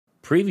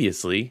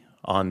Previously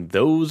on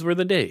Those Were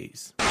the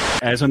Days.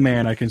 As a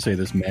man, I can say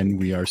this, men,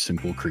 we are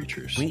simple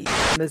creatures.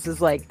 This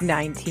is like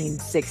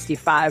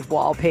 1965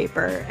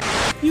 wallpaper.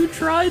 You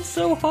tried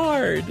so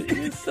hard.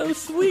 It's so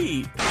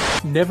sweet.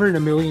 Never in a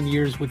million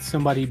years would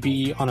somebody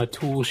be on a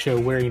Tool show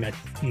wearing a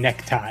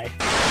necktie.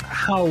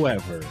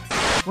 However,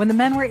 When the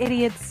men were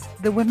idiots,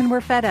 the women were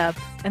fed up,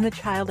 and the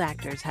child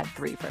actors had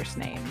 3 first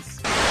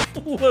names.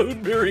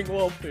 Load-bearing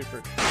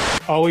wallpaper.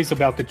 Always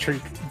about the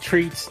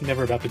treats,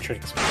 never about the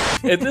tricks.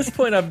 At this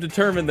point, I've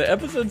determined that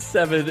episode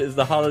 7 is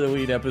the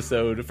Halloween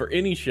episode for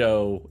any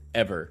show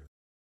ever.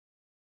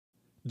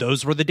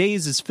 Those Were the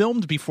Days is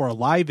filmed before a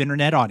live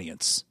internet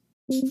audience.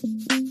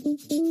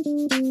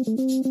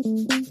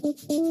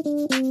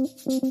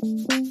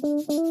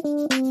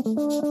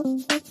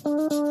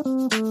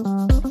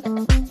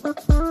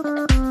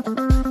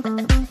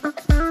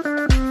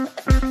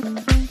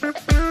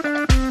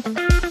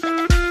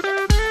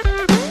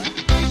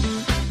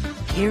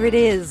 Here it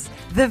is,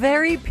 the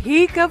very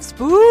peak of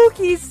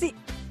spooky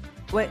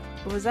What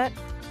was that?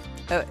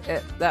 Oh,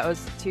 that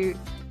was 2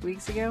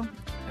 weeks ago?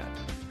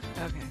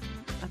 Oh, okay,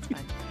 that's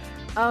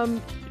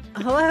fine.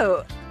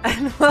 Hello,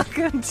 and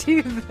welcome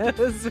to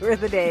Those Were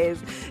the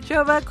Days, show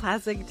about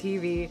classic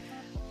TV,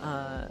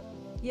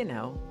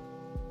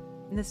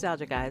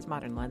 nostalgic eyes,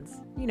 modern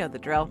lens, you know the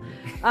drill.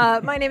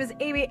 My name is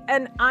Amy,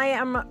 and I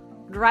am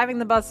driving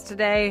the bus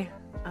today,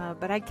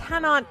 but I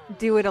cannot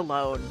do it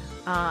alone.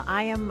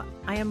 I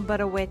am but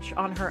a witch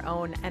on her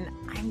own, and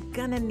I'm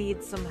gonna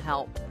need some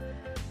help.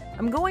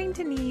 I'm going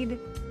to need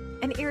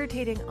an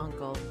irritating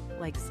uncle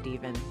like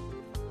Steven.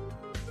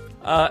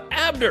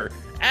 Abner!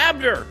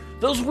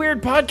 Those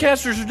weird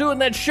podcasters are doing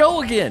that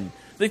show again.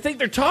 They think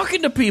they're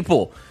talking to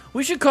people.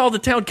 We should call the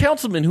town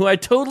councilman, who I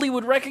totally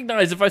would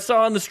recognize if I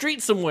saw on the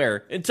street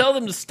somewhere, and tell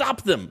them to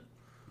stop them.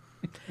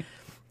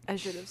 I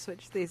should have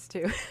switched these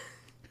two.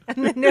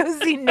 And the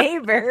nosy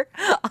neighbor,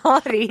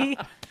 Audie.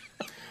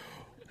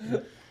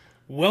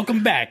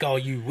 Welcome back, all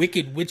you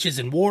wicked witches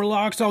and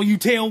warlocks, all you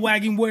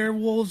tail-wagging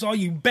werewolves, all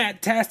you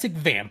bat-tastic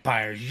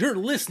vampires. You're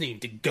listening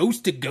to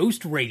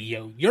Ghost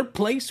Radio, your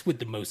place with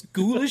the most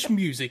ghoulish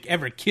music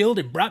ever killed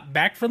and brought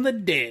back from the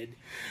dead.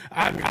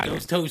 I'm your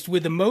ghost host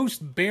with the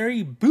most,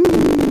 Barry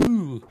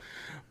Boo.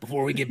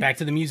 Before we get back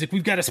to the music,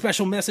 we've got a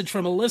special message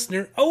from a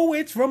listener. Oh,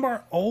 it's from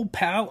our old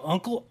pal,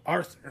 Uncle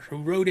Arthur, who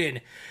wrote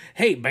in,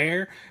 "Hey,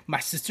 Bear, my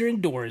sister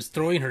Endora is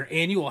throwing her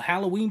annual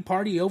Halloween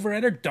party over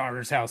at her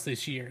daughter's house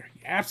this year.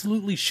 You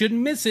absolutely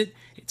shouldn't miss it.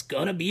 It's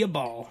gonna be a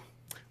ball."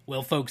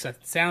 Well, folks,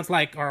 it sounds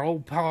like our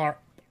old pal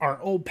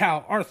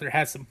Arthur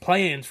has some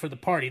plans for the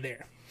party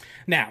there.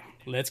 Now,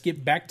 let's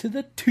get back to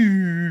the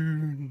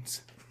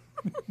tunes.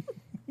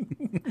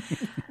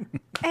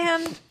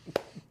 And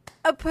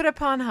a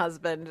put-upon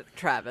husband,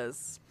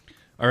 Travis.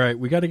 all right,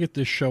 we got to get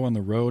this show on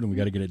the road, and we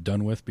got to get it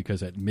done with,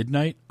 because at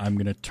midnight, I'm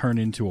going to turn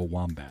into a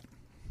wombat.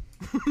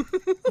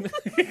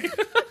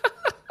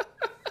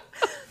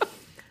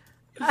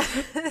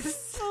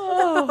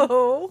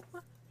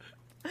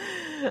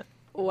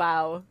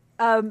 Wow.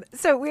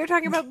 So we are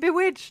talking about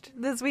Bewitched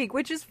this week,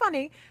 which is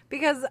funny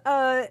because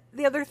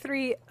the other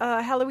 3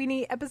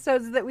 Halloween-y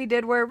episodes that we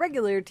did were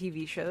regular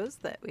TV shows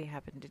that we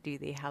happened to do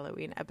the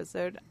Halloween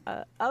episode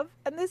of,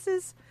 and this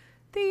is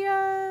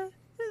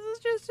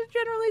just a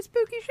generally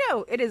spooky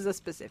show. It is a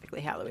specifically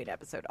Halloween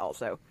episode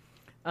also.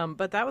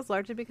 But that was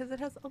largely because it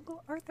has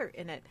Uncle Arthur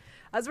in it.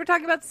 As we're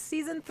talking about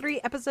Season 3,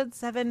 Episode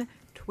 7,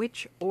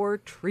 Twitch or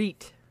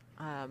Treat.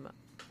 So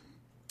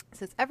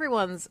it's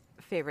everyone's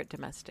favorite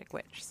domestic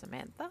witch,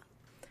 Samantha.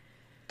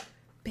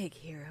 Big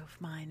hero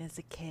of mine as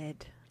a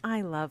kid.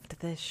 I loved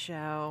this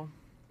show.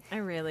 I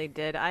really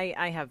did.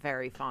 I have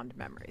very fond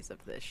memories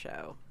of this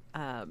show.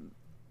 How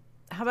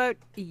about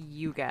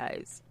you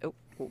guys? Oh,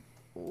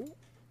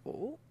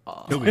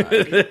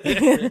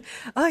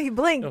 you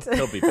blinked.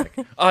 He'll be back.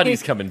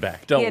 Audie's coming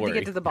back. Don't he had worry. to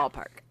get to the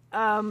ballpark.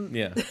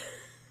 Yeah.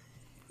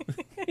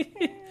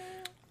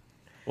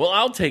 Well,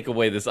 I'll take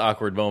away this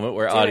awkward moment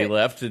where Audie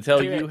left to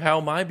tell you how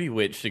my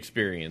Bewitched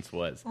experience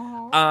was.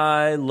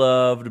 I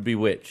loved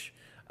Bewitched.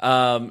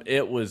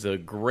 It was a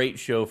great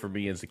show for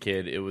me as a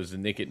kid. It was a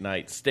Nick at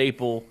Night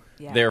staple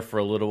there for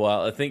a little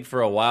while. I think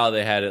for a while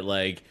they had it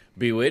like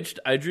Bewitched,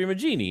 I Dream a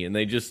Genie, and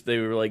they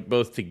were like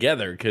both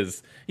together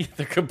because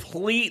they're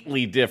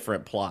completely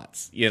different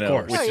plots, which is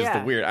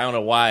the weird. I don't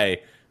know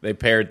why they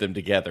paired them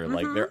together.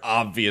 Like, they're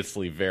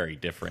obviously very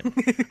different.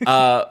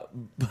 But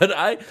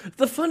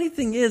the funny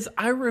thing is,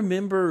 I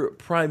remember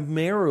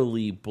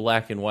primarily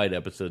black and white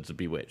episodes of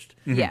Bewitched.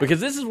 Yeah.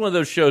 Because this is one of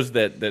those shows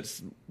that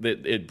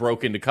it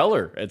broke into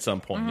color at some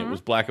point. It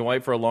was black and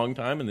white for a long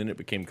time, and then it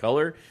became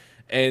color.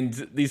 And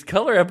these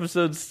color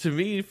episodes, to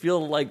me,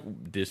 feel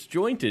like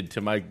disjointed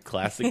to my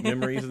classic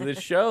memories of this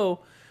show,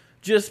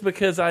 just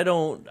because I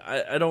don't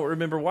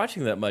remember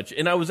watching that much.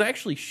 And I was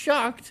actually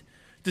shocked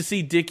to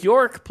see Dick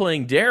York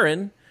playing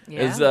Darren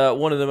as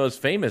one of the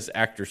most famous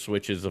actor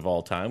switches of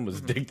all time.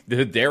 Was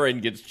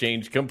Darren gets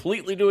changed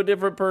completely to a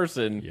different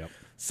person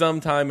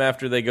sometime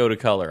after they go to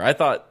color. I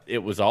thought it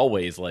was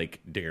always like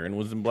Darren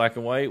was in black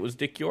and white, was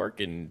Dick York,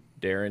 and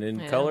Darren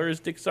in color is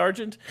Dick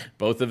Sargent.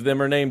 Both of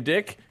them are named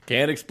Dick.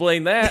 Can't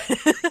explain that.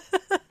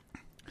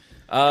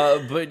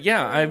 But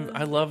yeah,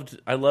 I loved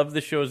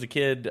the show as a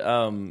kid.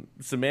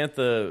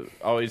 Samantha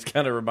always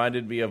kind of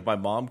reminded me of my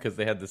mom because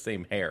they had the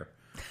same hair.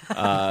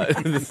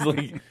 It's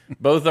like,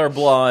 both are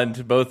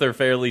blonde, both are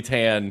fairly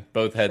tan,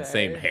 both had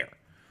same hair.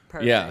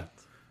 Perfect.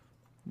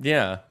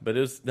 Yeah, but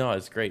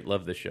it's great.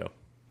 Love this show.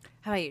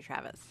 How about you,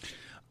 Travis?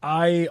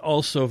 I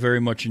also very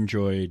much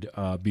enjoyed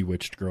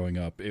Bewitched growing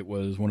up. It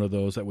was one of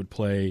those that would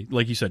play,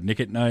 like you said, Nick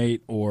at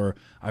Night, or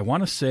I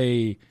want to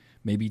say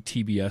maybe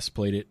TBS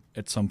played it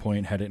at some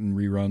point, had it in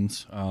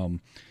reruns.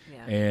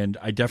 And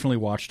I definitely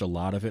watched a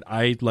lot of it.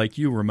 I, like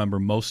you, remember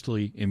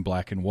mostly in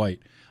black and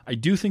white. I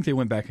do think they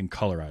went back and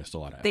colorized a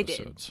lot of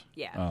episodes.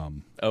 They did, yeah.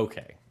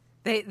 Okay.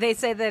 They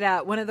say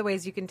that one of the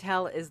ways you can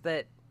tell is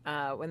that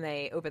when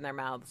they open their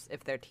mouths,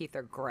 if their teeth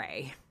are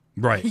gray,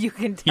 right? You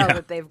can tell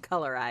that they've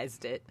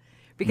colorized it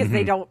because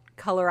they don't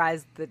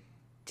colorize the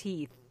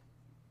teeth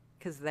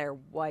because they're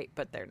white,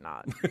 but they're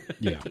not.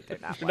 Yeah, they're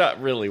not. They're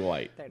not really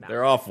white.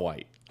 They're off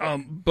white.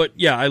 But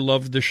yeah, I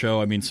loved the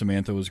show. I mean,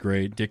 Samantha was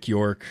great. Dick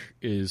York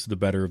is the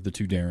better of the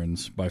two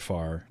Darrens by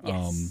far.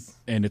 Yes.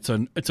 And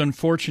it's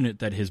unfortunate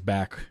that his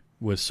back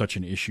was such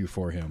an issue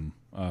for him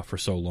for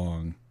so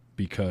long,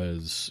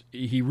 because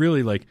he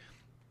really, like,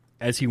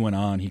 as he went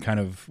on, he kind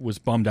of was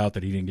bummed out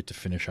that he didn't get to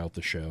finish out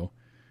the show.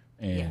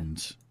 And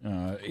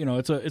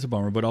it's a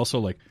bummer. But also,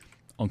 like,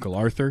 Uncle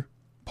Arthur,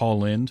 Paul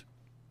Lynde,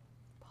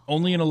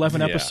 only in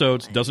 11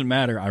 episodes, doesn't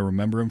matter. I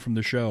remember him from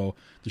the show.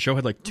 The show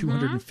had like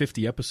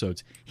 250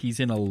 episodes. He's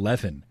in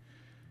 11.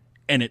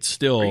 And it's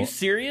still... Are you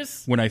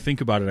serious? When I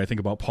think about it, I think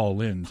about Paul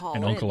Lynde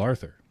and Uncle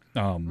Arthur.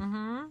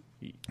 And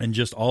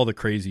just all the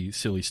crazy,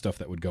 silly stuff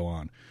that would go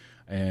on.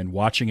 And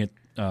watching it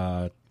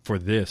for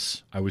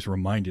this, I was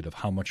reminded of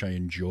how much I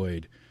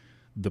enjoyed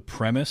the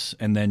premise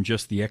and then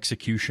just the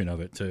execution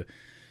of it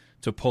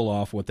to pull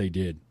off what they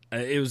did.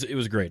 It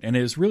was great. And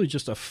it was really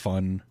just a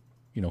fun,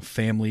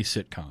 family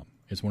sitcom.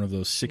 It's one of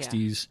those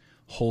 60s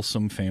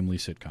wholesome family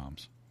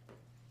sitcoms.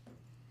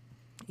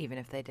 Even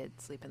if they did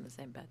sleep in the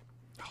same bed.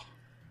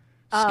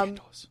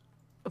 Scandalous.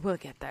 We'll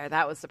get there.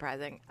 That was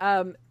surprising.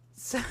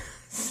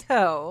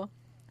 So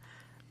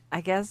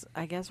I guess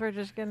we're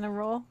just gonna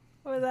roll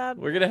with that.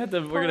 We're gonna have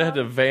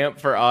to vamp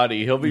for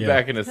Audie. He'll be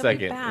back in a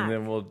second, back. and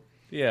then we'll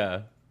be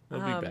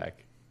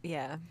back.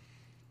 Yeah.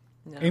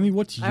 No. Amy,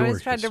 what's your I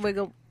always tried history?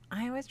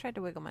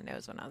 to wiggle my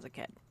nose when I was a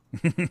kid.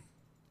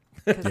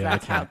 Because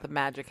that's how the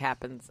magic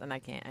happens, and I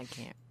can't,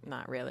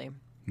 not really.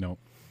 No.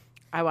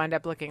 I wind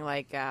up looking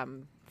like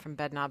from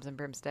Bed Knobs and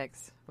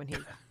Broomsticks when he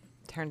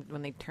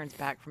turns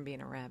back from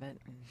being a rabbit,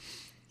 and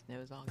his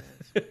nose all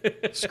goes.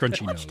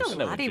 Scrunchy I watched nose. a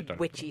lot of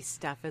witchy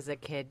stuff as a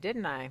kid,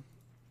 didn't I?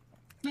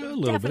 A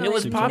little bit. It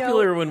was Seems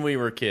popular when we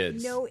were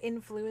kids. No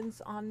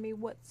influence on me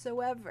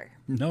whatsoever.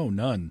 No,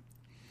 none.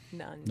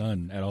 None.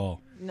 None at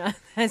all. None.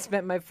 I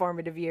spent my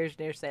formative years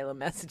near Salem,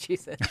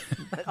 Massachusetts.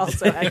 That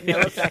also had no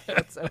effect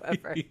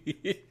whatsoever.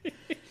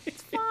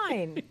 It's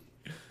fine.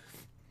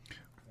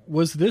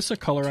 Was this a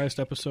colorized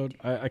episode?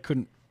 I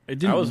couldn't. It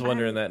didn't. I was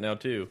wondering that now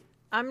too.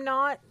 I'm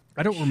not.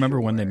 I don't remember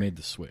when they made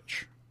the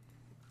switch.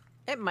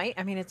 It might.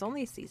 I mean, it's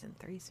only season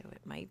 3, so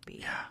it might be.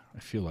 Yeah, I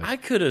feel like I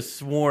could have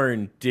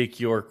sworn Dick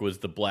York was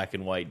the black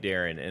and white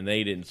Darren, and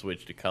they didn't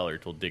switch to color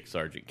till Dick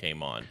Sargent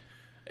came on.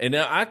 And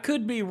now I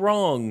could be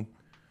wrong,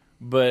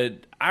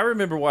 but I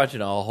remember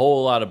watching a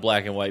whole lot of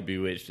black and white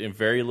Bewitched and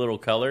very little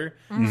color.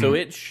 So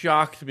it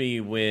shocked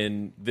me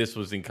when this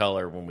was in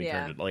color when we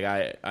turned it. Like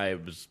I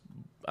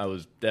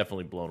was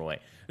definitely blown away.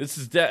 This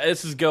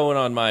is going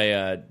on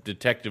my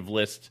detective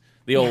list.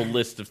 The old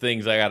list of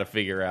things I got to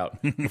figure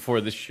out before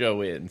the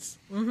show ends.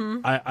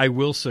 I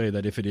will say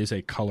that if it is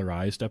a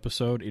colorized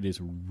episode, it is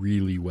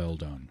really well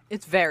done.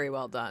 It's very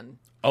well done.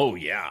 Oh,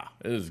 yeah.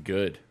 It was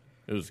good.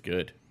 It was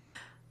good.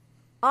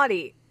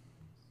 Audie,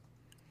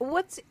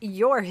 what's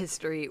your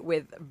history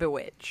with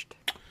Bewitched?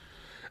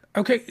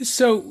 Okay,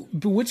 so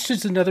Bewitched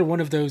is another one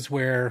of those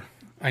where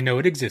I know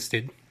it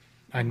existed.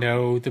 I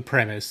know the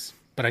premise,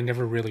 but I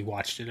never really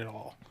watched it at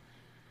all.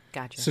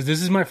 Gotcha. So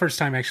this is my first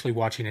time actually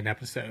watching an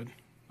episode.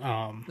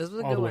 This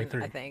was a all good the way one,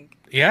 through. I think.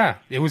 Yeah,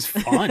 it was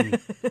fun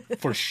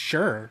for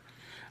sure.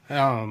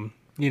 I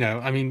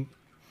mean,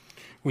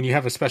 when you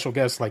have a special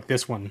guest like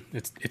this one,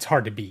 it's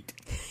hard to beat.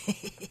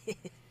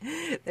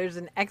 There's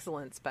an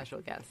excellent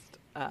special guest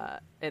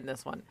in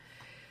this one.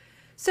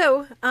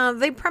 So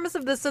the premise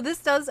of this, so this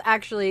does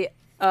actually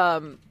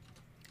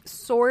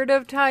sort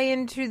of tie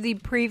into the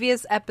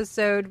previous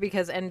episode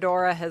because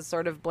Endora has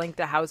sort of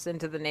blinked a house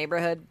into the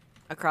neighborhood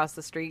across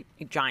the street,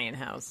 a giant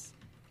house.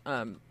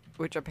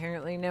 Which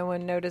apparently no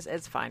one noticed.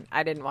 It's fine.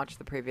 I didn't watch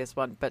the previous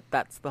one, but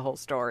that's the whole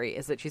story,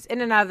 is that she's in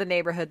and out of the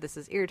neighborhood. This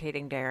is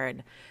irritating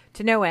Darren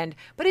to no end.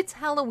 But it's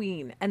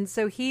Halloween, and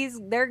so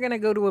they're going to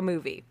go to a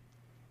movie.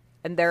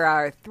 And there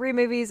are 3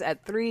 movies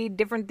at 3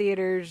 different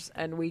theaters,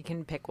 and we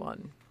can pick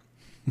one.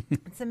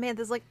 And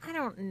Samantha's like, I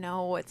don't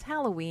know. It's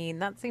Halloween.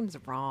 That seems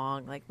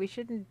wrong. Like, we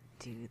shouldn't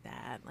do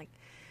that. Like,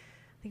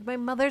 like, my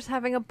mother's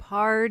having a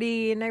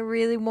party and I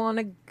really want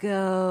to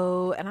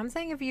go. And I'm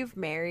saying if you've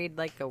married,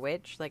 like, a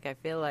witch, like, I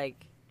feel like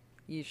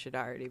you should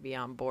already be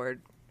on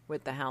board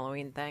with the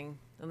Halloween thing,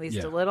 at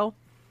least a little.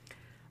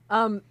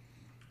 And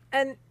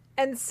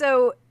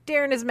so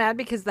Darren is mad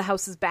because the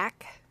house is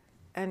back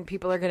and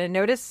people are going to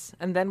notice.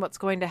 And then what's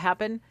going to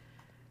happen?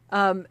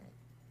 And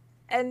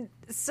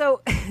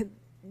so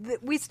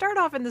we start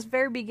off in this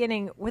very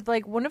beginning with,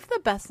 like, one of the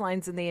best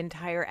lines in the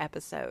entire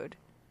episode.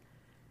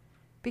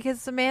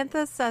 Because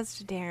Samantha says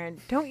to Darren,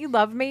 "Don't you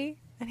love me?"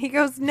 And he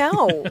goes,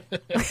 "No."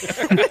 She's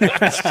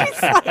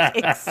like,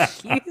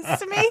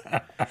 "Excuse me?"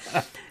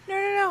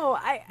 No,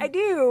 I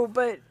do,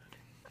 but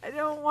I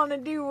don't want to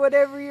do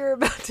whatever you're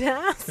about to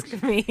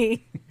ask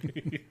me.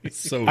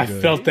 So good. I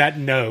felt that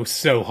no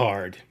so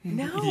hard.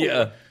 No.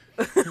 Yeah.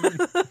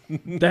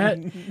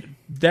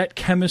 That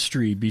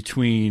chemistry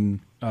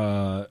between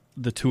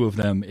the two of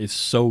them is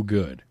so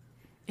good.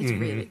 It's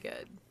really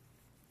good.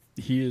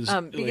 He is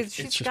because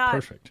it's just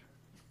perfect.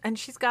 And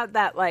she's got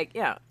that, like,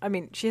 yeah, I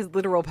mean, she has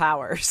literal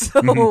power.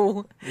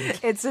 So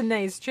it's a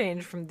nice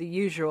change from the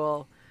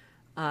usual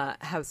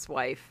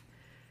housewife.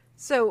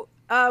 So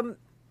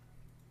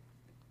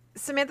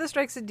Samantha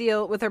strikes a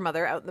deal with her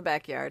mother out in the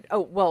backyard. Oh,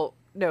 well,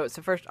 no.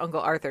 So first Uncle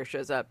Arthur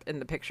shows up in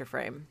the picture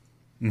frame.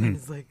 And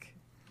is like,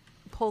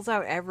 pulls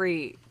out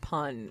every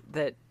pun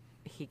that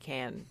he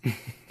can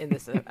in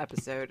this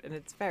episode. And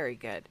it's very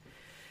good.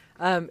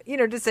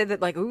 To say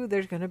that, like, ooh,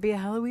 there's going to be a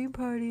Halloween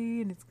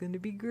party and it's going to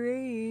be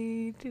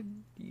great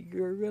and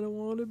you're going to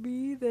want to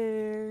be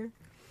there.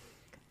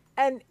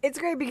 And it's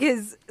great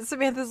because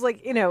Samantha's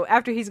like,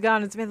 after he's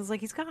gone, and Samantha's like,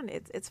 he's gone.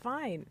 It's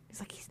fine. He's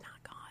like, he's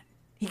not gone.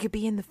 He could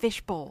be in the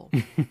fishbowl.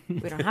 We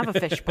don't have a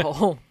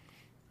fishbowl.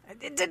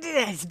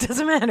 It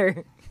doesn't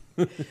matter.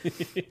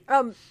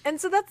 And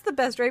so that's the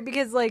best, right?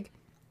 Because, like,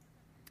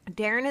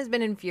 Darren has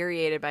been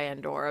infuriated by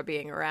Andorra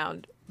being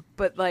around.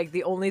 But, like,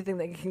 the only thing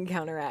that can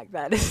counteract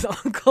that is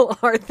Uncle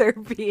Arthur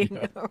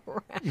being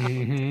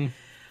around.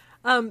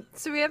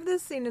 So we have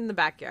this scene in the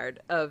backyard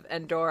of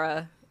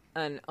Andorra,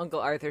 and Uncle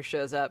Arthur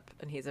shows up,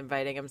 and he's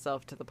inviting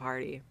himself to the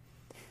party.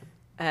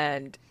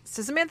 And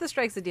so Samantha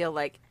strikes a deal,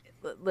 like,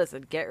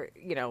 listen, I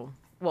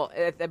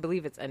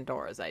believe it's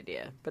Andorra's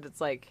idea, but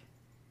it's like,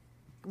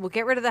 we'll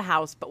get rid of the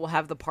house, but we'll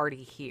have the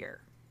party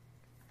here.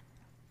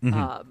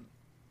 And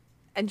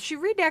she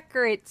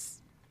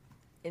redecorates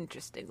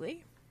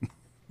interestingly.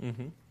 It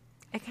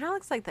kind of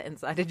looks like the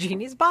inside of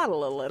Jeannie's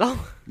bottle a little.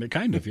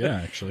 Kind of, yeah,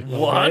 actually.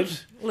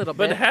 What? A little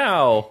bit. But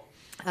how?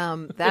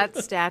 That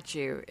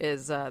statue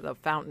is, the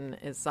fountain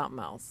is something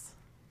else.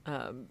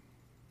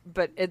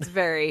 But it's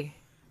very,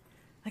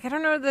 like, I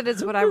don't know that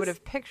it's what I would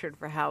have pictured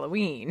for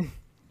Halloween.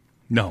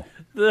 No.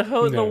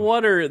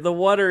 The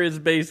water is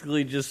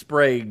basically just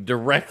spraying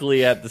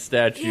directly at the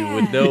statue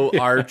with no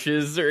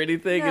arches or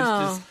anything. No.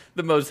 It's just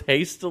the most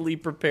hastily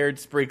prepared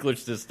sprinkler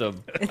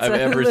system I've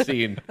ever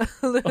seen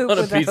on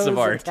a piece of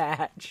art.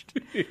 Attached.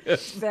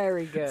 Yes.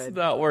 Very good. It's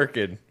not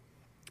working.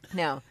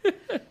 No.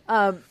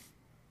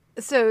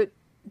 So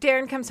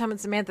Darren comes home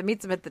and Samantha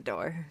meets him at the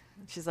door.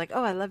 She's like,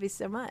 "Oh, I love you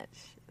so much.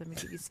 Let me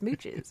give you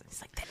smooches."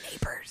 He's like, "The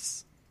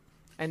neighbors."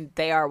 And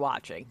they are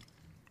watching.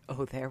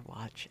 Oh, they're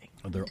watching.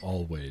 Oh, they're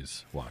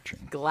always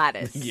watching.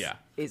 Gladys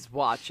is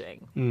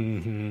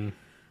watching.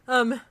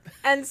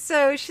 And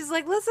so she's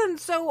like, "Listen,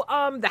 so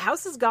the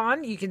house is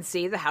gone. You can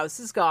see the house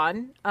is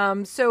gone.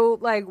 So,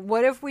 like,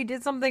 what if we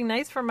did something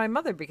nice for my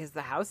mother because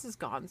the house is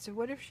gone? So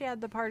what if she had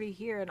the party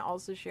here and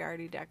also she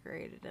already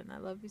decorated and I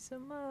love you so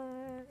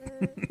much."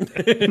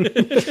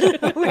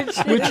 Which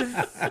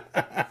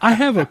I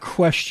have a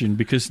question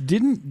because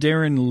didn't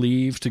Darren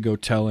leave to go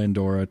tell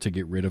Andorra to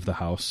get rid of the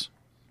house?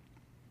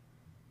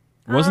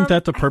 Wasn't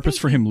that the purpose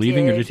for him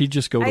leaving, or did he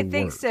just go to work? I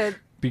think so.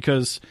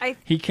 Because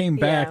he came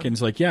back and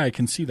is like, "Yeah, I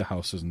can see the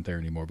house isn't there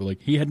anymore," but,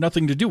 like, he had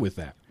nothing to do with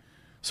that.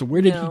 So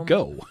where did he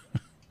go?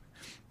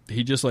 Did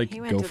he just, like,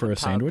 go for a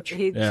sandwich?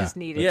 He just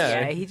needed,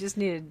 he just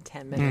needed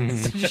 10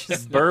 minutes. To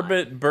just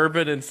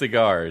Bourbon and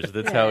cigars.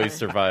 That's how he's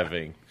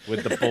surviving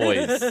with the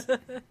boys.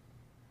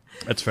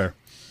 That's fair.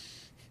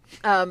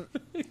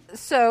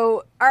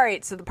 So, all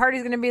right. So the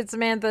party's going to be at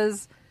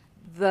Samantha's.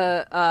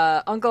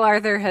 The Uncle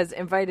Arthur has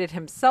invited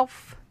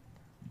himself.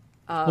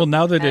 Well,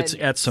 now that it's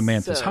at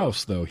Samantha's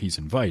house, though, he's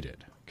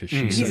invited.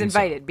 He's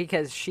invited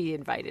because she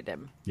invited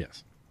him.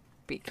 Yes.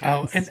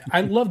 Because. Oh, and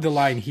I love the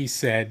line he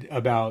said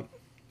about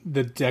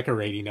the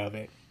decorating of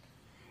it.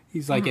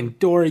 He's like, "And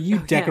Dora, you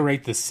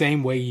decorate the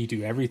same way you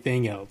do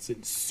everything else.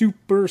 It's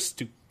super,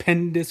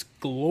 stupendous,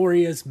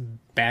 glorious,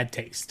 bad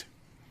taste."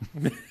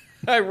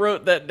 I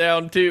wrote that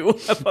down, too.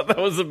 I thought that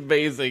was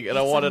amazing, and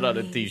I want it on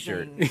a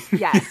T-shirt.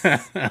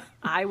 Yes.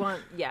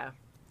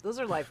 Those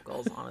are life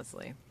goals,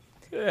 honestly.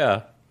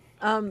 Yeah.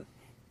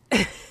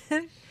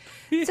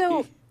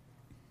 So,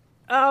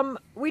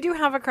 we do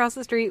have across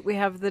the street, we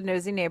have the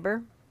nosy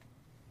neighbor,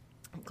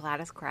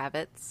 Gladys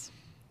Kravitz,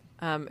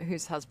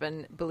 whose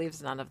husband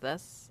believes none of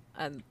this,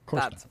 and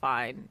that's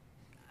fine.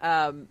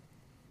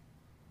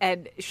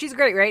 And she's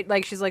great, right?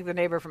 Like, she's like the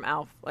neighbor from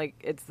Alf. Like,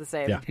 it's the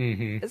same. Yeah.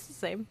 It's the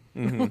same.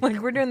 Like,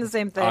 we're doing the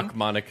same thing.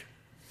 Achmonic.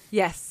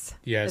 Yes.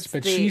 Yes, It's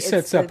but the- she it's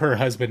sets the- up her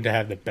husband to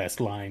have the best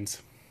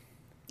lines.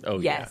 Oh,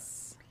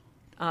 Yes.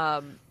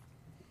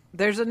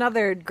 There's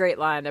another great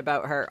line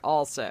about her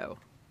also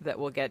that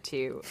we'll get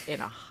to in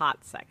a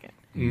hot second.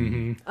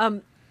 Mm-hmm.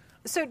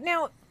 So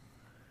now,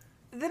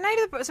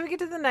 so we get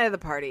to the night of the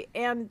party,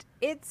 and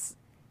it's,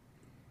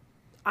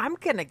 I'm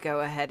gonna go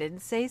ahead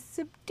and say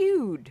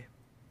subdued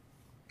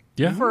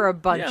Yeah. for a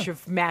bunch Yeah.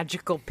 of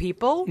magical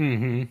people.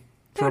 Mm-hmm.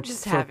 They're For-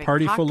 just for a having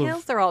party cocktails. full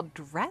of- They're all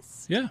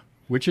dressed. Yeah.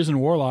 Witches and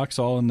warlocks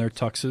all in their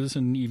tuxes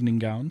and evening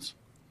gowns.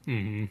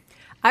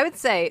 I would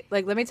say,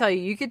 like, let me tell you,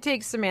 you could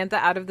take Samantha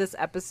out of this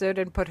episode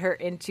and put her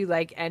into,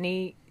 like,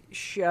 any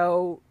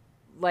show,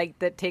 like,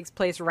 that takes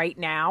place right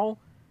now,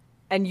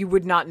 and you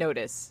would not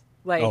notice.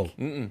 Like,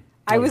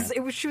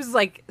 she was,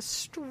 like,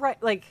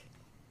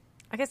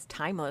 I guess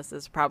timeless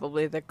is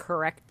probably the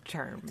correct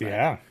term. But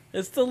Yeah.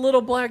 It's the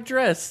little black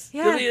dress.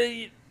 Yeah.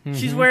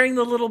 She's wearing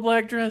the little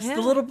black dress. Yeah.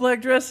 The little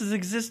black dress has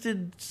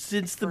existed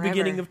since the Forever.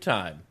 beginning of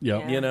time.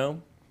 Yep. Yeah. You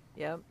know?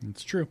 Yep.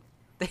 It's true.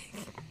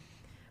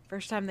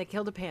 First time they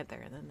killed a panther,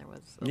 and then there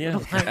was a Yeah.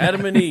 little black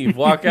Adam and Eve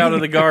walk out of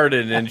the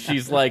garden, and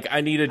she's like,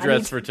 I need a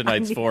dress for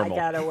tonight's formal.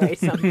 I gotta weigh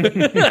something.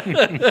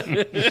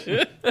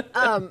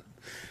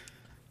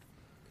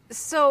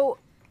 So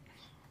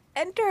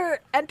enter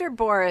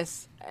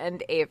Boris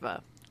and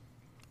Ava.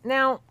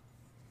 Now,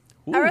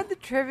 I read the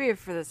trivia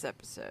for this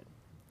episode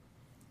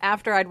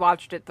after I'd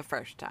watched it the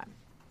first time.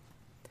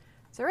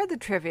 So I read the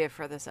trivia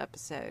for this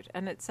episode,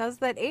 and it says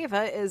that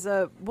Ava is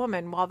a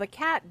woman, while the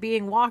cat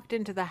being walked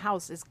into the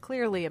house is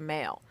clearly a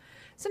male.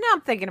 So now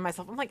I'm thinking to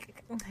myself, I'm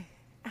like,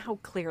 how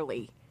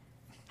clearly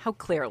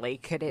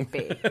could it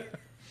be?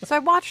 So I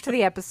watched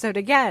the episode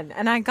again,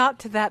 and I got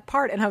to that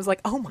part, and I was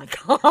like, oh my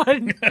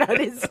god,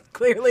 that is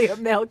clearly a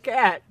male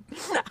cat.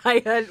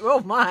 I had, oh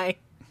my.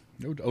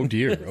 Oh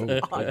dear. Oh,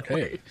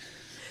 okay.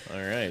 All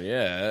right,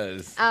 yeah.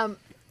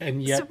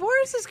 And yet, So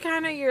Boris is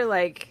kind of your,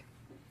 like,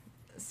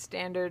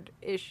 standard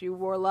issue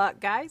warlock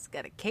guy. He's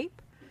got a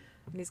cape,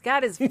 and he's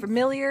got his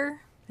familiar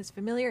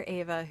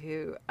Ava,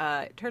 who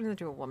turns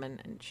into a woman,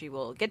 and she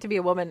will get to be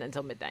a woman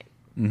until midnight.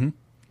 Mm-hmm.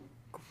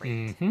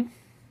 Great.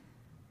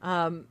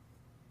 Mm-hmm.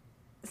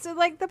 So,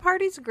 like, the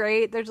party's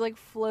great. There's, like,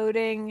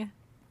 floating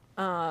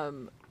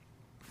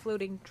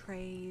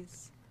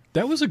trays.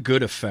 That was a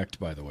good effect,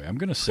 by the way. I'm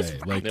going to say.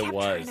 Like, It kept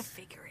was. trying to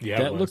figure it yeah,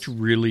 that it was. looked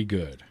really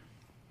good.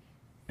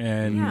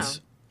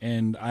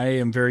 And I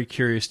am very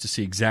curious to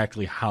see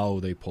exactly how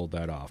they pulled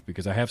that off,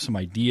 because I have some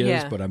ideas,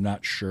 Yeah. but I'm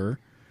not sure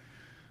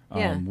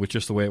Yeah. with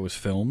just the way it was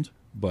filmed.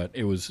 But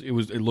it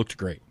looked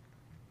great.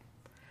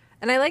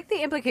 And I like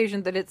the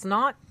implication that it's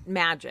not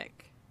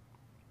magic,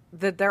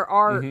 that there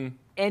are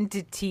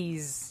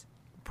entities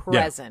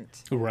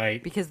present.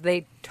 Right. Because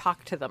they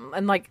talk to them.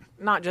 And, like,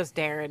 not just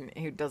Darren,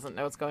 who doesn't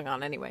know what's going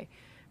on anyway,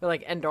 but,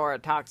 like, Endora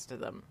talks to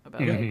them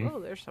about, like, oh,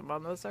 there's some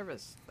on the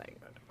service thing.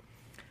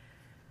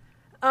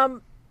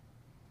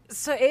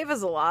 So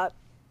Ava's a lot.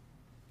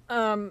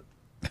 So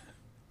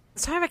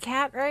I have a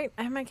cat, right?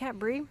 I have my cat,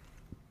 Bree.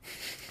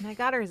 And I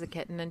got her as a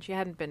kitten, and she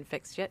hadn't been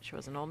fixed yet. She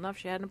wasn't old enough.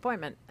 She had an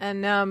appointment.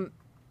 And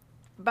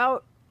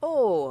about,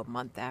 a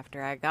month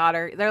after I got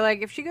her, they're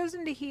like, if she goes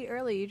into heat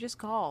early, you just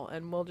call,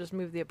 and we'll just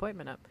move the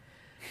appointment up.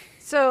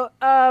 So,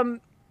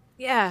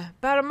 yeah,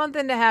 about a month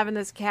into having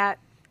this cat,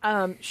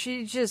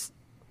 she just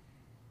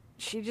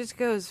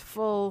goes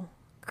full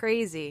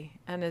crazy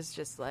and is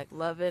just, like,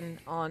 loving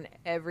on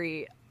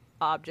every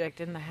object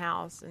in the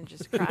house and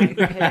just crying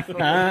pitifully.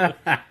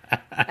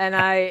 And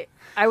I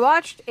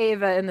watched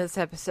Ava in this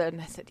episode,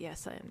 and I said,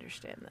 yes, I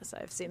understand this.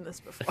 I've seen this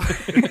before.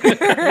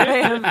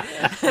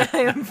 I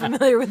am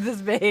familiar with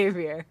this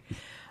behavior.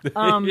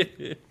 Darren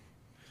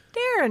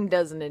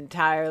doesn't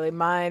entirely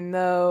mind,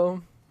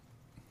 though.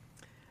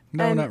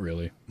 No, And- not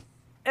really.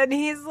 And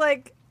he's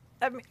like,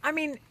 I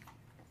mean,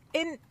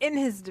 in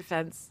his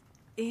defense,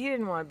 he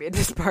didn't want to be at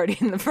this party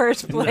in the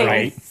first place.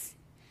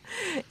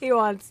 Right. He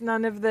wants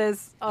none of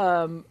this.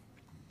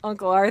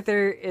 Uncle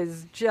Arthur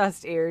is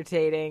just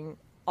irritating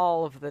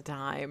all of the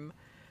time.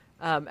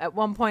 At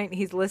one point,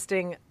 he's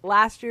listing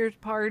last year's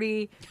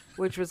party,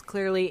 which was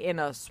clearly in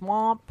a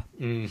swamp.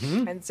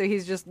 Mm-hmm. And so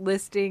he's just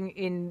listing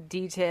in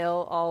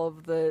detail all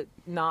of the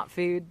not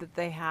food that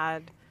they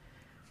had.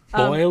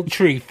 Boiled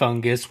tree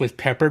fungus with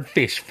peppered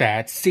fish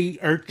fat, sea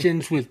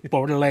urchins with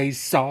bordelaise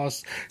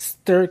sauce,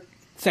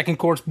 second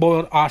course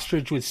boiled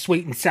ostrich with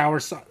sweet and sour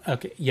sauce.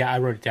 Okay, yeah, I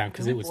wrote it down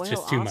because it was Boil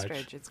just too ostrich.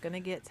 much. It's going to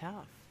get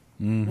tough.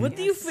 What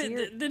do you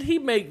did he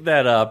make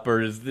that up,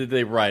 or did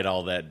they write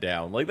all that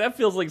down? Like, that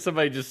feels like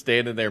somebody just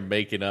standing there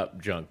making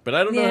up junk. But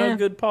I don't know Yeah. how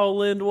good Paul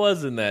Lynde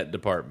was in that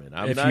department.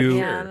 I'm If not you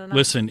Yeah, I sure. don't know.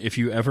 listen, if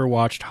you ever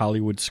watched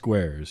Hollywood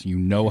Squares, you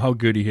know how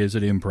good he is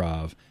at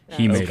improv.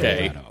 He made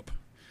Okay. all that up.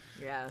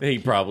 Yeah. He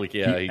probably, He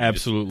he just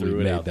absolutely threw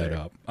it made out that there.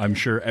 up. I'm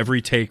sure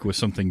every take was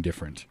something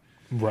different.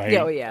 Right.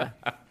 Oh yeah.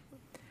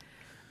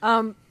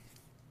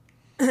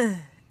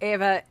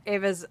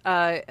 Ava's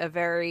a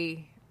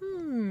very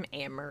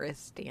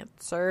amorous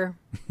dancer.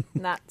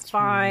 And that's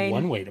fine.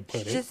 One way to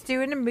put She's it. just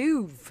doing a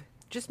move.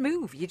 Just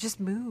move. You just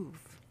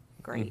move.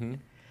 Great.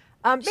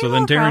 So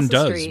then Darren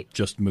does street,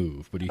 just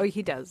move, but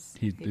he does.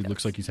 He does.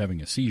 looks like he's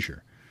having a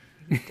seizure.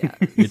 He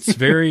does. It's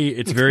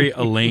very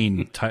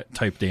Elaine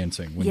type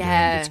dancing when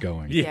Darren gets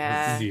going.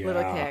 Yeah,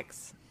 little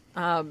kicks.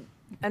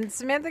 And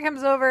Samantha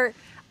comes over.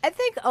 I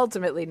think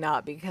ultimately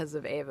not because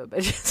of Ava,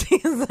 but just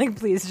he's like,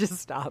 please just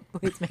stop.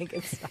 Please make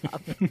it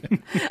stop.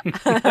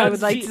 I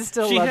would like to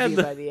still love you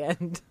by the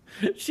end.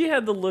 She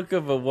had the look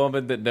of a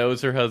woman that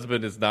knows her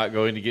husband is not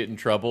going to get in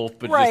trouble,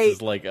 but Right. just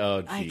is like,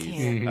 oh,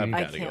 geez, I've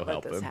got to go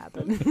help this him.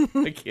 Happen.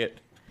 I can't.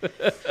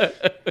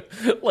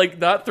 Like,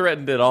 not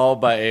threatened at all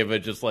by Ava,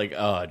 just like,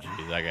 oh,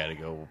 geez, I got to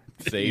go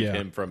save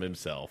him from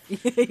himself.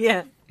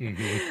 Yeah.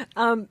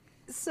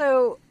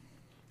 So,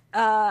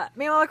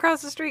 meanwhile,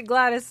 across the street,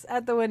 Gladys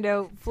at the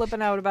window,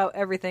 flipping out about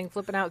everything,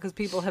 flipping out because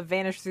people have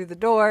vanished through the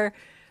door,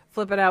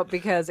 flipping out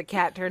because a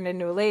cat turned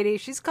into a lady.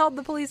 She's called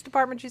the police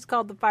department. She's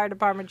called the fire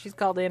department. She's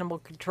called animal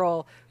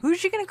control. Who's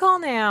she going to call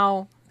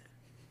now?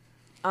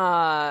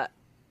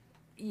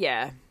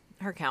 Yeah,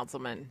 her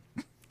councilman.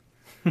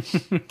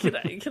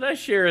 Can I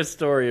share a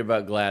story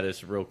about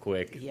Gladys real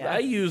quick? Yes. I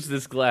use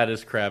this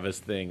Gladys Kravis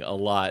thing a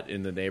lot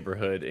in the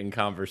neighborhood in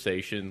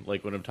conversation,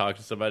 like when I'm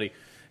talking to somebody.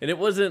 And it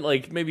wasn't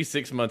like maybe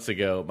 6 months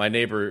ago. My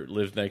neighbor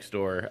lives next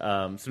door.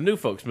 Some new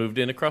folks moved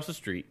in across the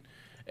street.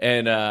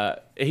 And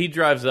he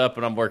drives up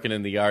and I'm working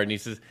in the yard and he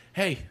says,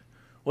 hey,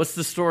 what's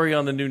the story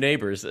on the new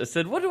neighbors? I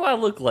said, what do I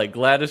look like,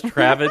 Gladys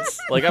Kravitz?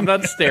 Like, I'm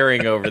not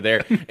staring over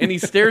there. And he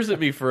stares at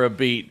me for a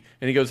beat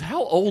and he goes,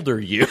 how old are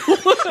you?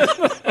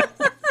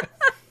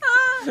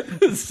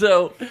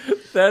 So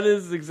that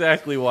is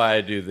exactly why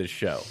I do this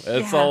show.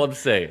 That's all I'm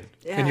saying.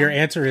 Yeah. And your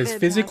answer is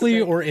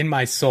physically or in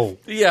my soul?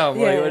 Yeah, I'm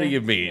like, Yeah. what do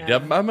you mean? Yeah.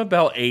 I'm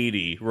about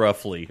 80,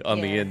 roughly,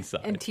 on the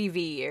inside. And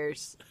TV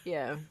years.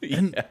 Yeah.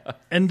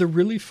 And the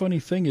really funny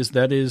thing is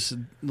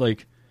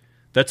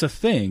that's a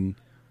thing,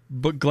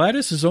 but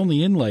Gladys is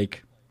only in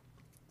like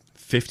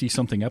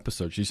 50-something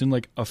episodes. She's in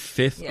like a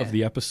fifth of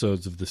the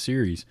episodes of the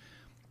series.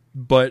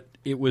 But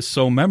it was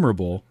so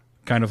memorable,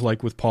 kind of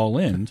like with Paul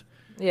Lynde,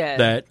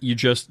 that you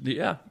just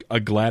a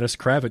Gladys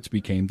Kravitz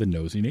became the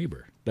nosy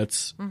neighbor.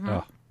 That's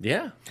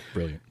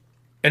brilliant.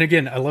 And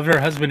again, I love her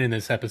husband in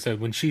this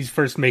episode. When she's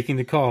first making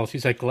the call,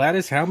 she's like,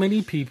 Gladys, how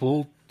many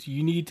people do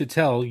you need to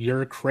tell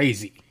you're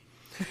crazy?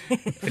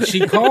 And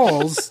she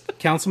calls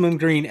Councilman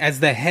Green as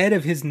the head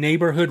of his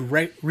neighborhood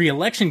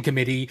re-election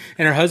committee,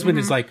 and her husband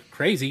is like,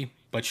 crazy,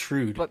 but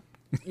shrewd. But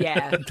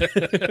yeah.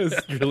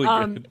 It's really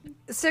good.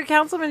 So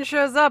Councilman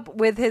shows up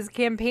with his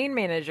campaign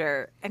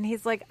manager, and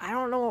he's like, I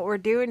don't know what we're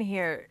doing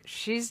here.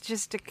 She's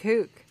just a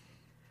kook.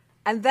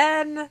 And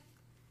then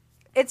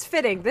it's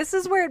fitting. This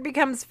is where it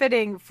becomes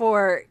fitting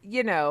for,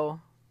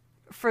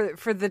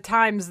 for the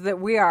times that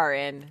we are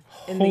in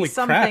Holy the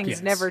Some crap, Things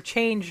yes. Never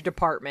Change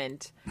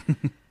department.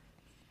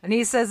 And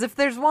he says, if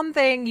there's one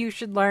thing you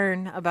should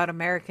learn about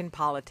American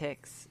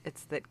politics,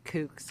 it's that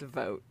kooks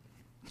vote.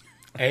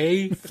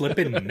 A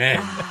flippin'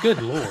 men.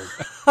 Good Lord.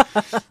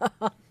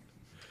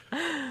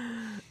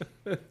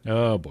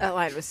 Oh, boy. That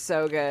line was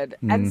so good.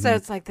 And so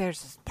it's like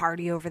there's this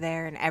party over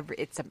there, and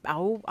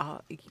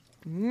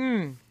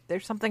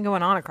there's something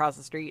going on across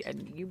the street,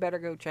 and you better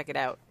go check it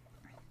out.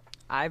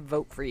 I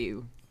vote for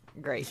you.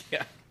 Great.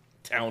 Yeah.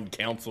 Town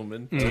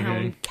councilman.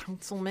 Town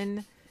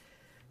councilman.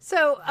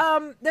 So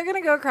they're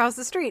going to go across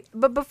the street.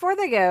 But before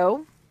they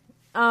go,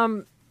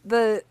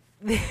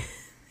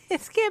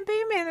 his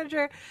campaign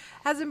manager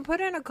has him put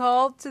in a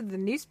call to the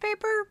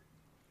newspaper.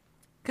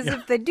 Because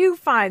if they do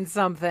find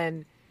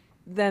something,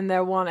 then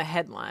they'll want a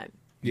headline.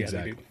 Yeah,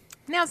 Exactly. they do.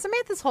 Now,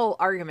 Samantha's whole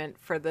argument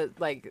for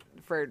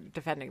for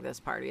defending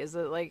this party is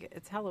that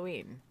it's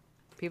Halloween.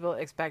 People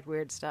expect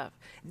weird stuff.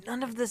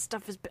 None of this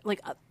stuff is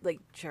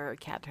sure, a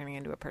cat turning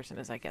into a person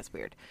is, I guess,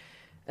 weird,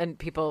 and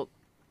people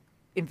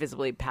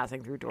invisibly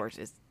passing through doors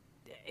is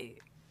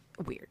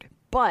weird.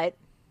 But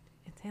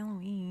it's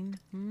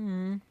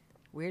Halloween.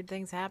 Weird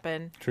things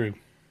happen. True.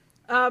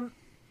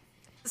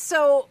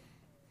 So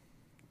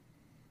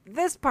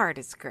this part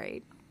is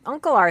great.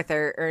 Uncle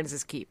Arthur earns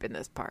his keep in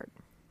this part.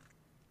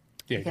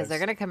 Yeah, Because they're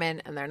going to come in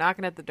and they're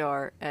knocking at the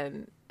door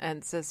and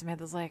so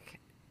Samantha's like,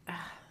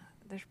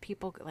 there's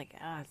people like,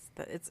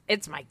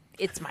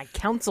 it's my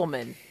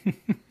councilman.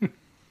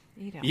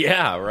 You don't.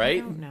 Yeah, right?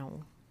 I don't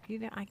know.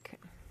 I could.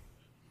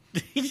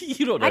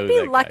 You don't know. I'd who be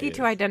that guy lucky is.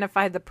 to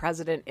identify the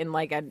president in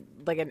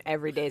an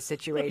everyday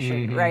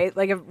situation, right?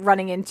 Like if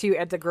running into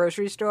at the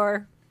grocery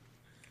store,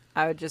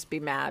 I would just be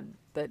mad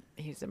that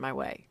he's in my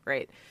way,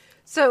 right?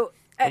 So.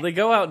 Well, they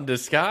go out in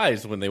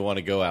disguise when they want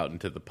to go out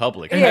into the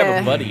public. I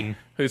have a buddy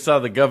who saw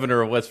the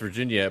governor of West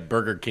Virginia at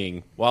Burger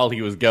King while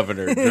he was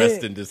governor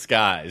dressed in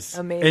disguise.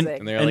 Amazing.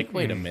 And they're like,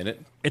 wait a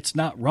minute. It's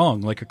not wrong.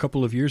 Like a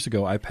couple of years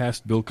ago, I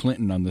passed Bill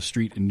Clinton on the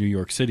street in New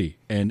York City,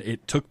 and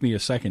it took me a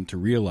second to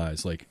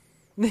realize,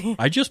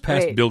 I just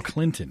passed Wait. Bill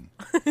Clinton.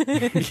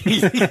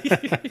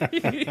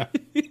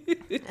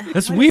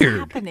 That's What weird. is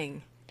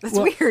happening? That's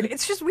weird.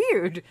 It's just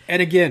weird.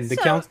 And again,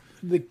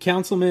 the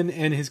councilman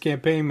and his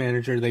campaign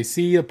manager, they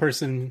see a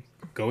person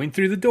going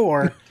through the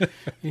door. And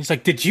he's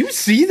like, "Did you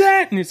see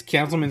that?" And his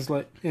councilman's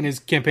like, and his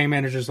campaign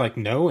manager's like,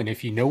 "No. And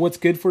if you know what's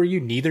good for you,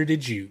 neither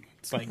did you."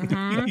 It's like,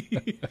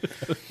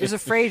 There's a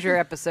Frasier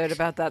episode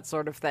about that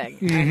sort of thing,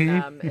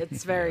 and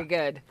it's very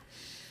good.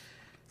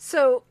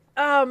 So,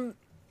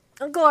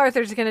 Uncle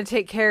Arthur's going to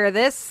take care of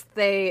this.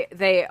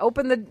 They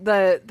open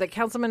the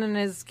councilman and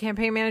his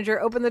campaign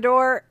manager open the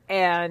door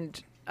and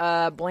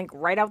blink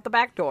right out the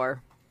back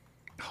door.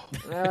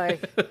 They're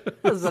like,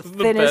 "This is the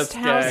thinnest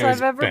house gag.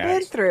 I've ever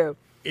been through."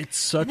 It's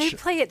such They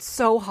play it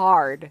so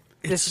hard.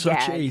 it's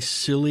such a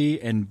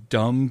silly and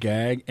dumb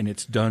gag, and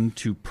it's done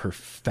to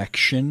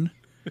perfection.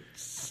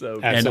 So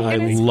good. And I Absolutely.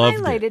 And it's loved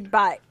highlighted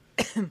by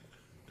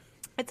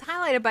it's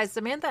highlighted by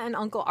Samantha and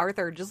Uncle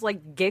Arthur just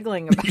like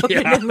giggling about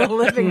it in the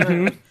living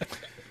room.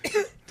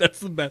 That's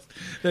the best.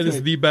 That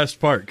is the best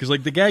part, because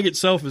like the gag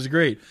itself is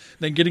great.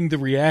 Then getting the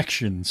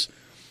reactions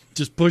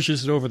just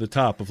pushes it over the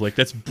top of like,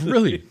 that's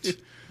brilliant.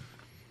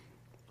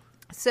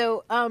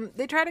 So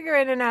they try to go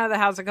in and out of the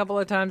house a couple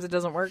of times. It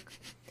doesn't work.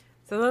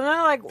 So then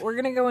they're like, "We're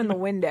gonna go in the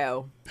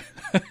window."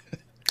 and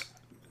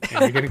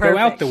you're going to go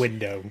out Perfect. the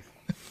window.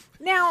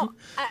 Now,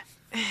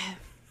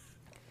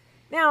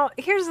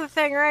 here's the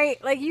thing,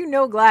 right? Like,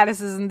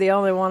 Gladys isn't the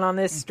only one on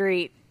this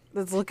street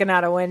that's looking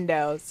out a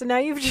window. So now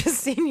you've just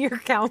seen your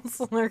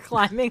counselor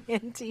climbing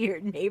into your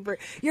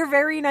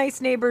very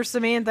nice neighbor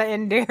Samantha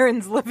and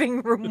Darren's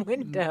living room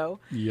window.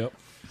 Yep.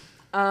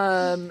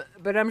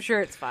 But I'm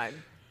sure it's fine.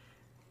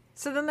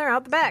 So then they're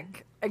out the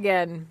back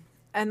again.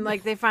 And,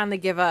 like, they finally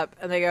give up.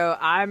 And they go,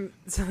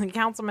 So the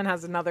councilman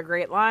has another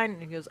great line.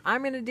 And he goes,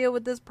 "I'm going to deal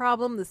with this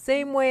problem the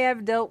same way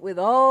I've dealt with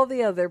all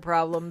the other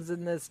problems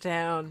in this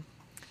town.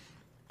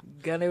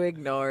 Gonna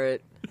ignore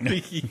it.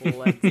 Let's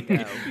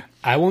go."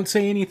 I won't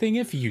say anything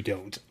if you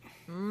don't.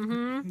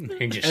 Mm-hmm.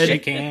 And just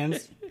shake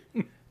hands.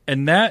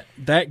 And that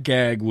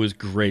gag was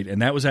great,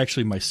 and that was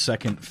actually my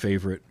second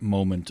favorite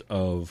moment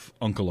of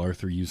Uncle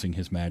Arthur using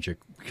his magic,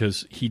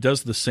 because he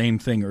does the same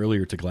thing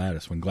earlier to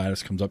Gladys when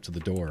Gladys comes up to the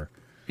door.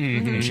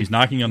 And she's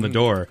knocking on the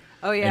door.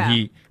 Oh, yeah.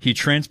 And he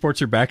transports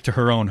her back to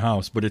her own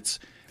house. But it's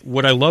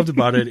what I loved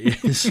about it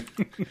is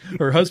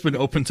her husband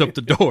opens up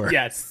the door.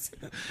 Yes.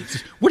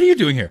 "What are you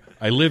doing here?"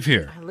 "I live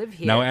here." I live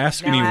here. Now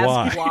ask me Now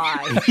why.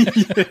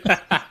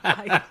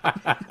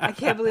 I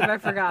can't believe I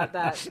forgot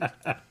that.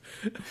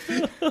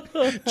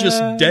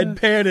 Just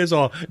deadpan is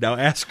all. "Now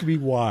ask me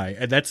why."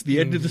 And that's the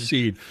end of the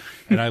scene.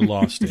 And I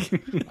lost it.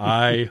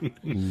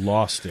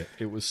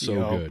 It was so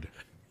Yup. good.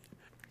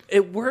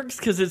 It works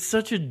because it's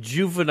such a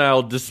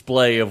juvenile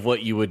display of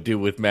what you would do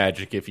with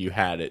magic if you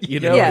had it.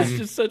 You know, Yeah. it's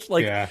just such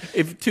like Yeah.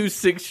 if two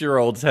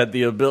 6-year-olds had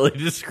the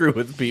ability to screw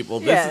with people,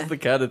 this Yeah. is the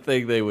kind of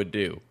thing they would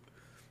do.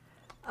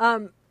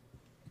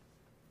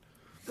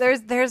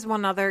 There's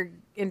one other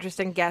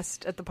interesting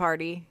guest at the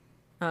party,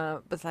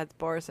 besides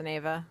Boris and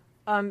Ava.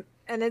 And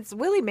it's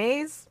Willie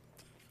Mays.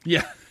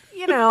 Yeah.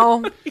 You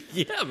know,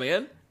 Yeah,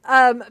 man.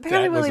 apparently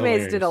That was Willie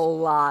Mays did hilarious. a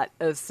lot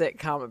of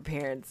sitcom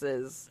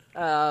appearances.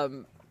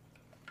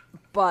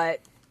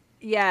 But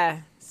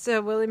yeah,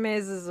 so Willie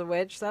Mays is a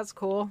witch. That's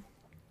cool.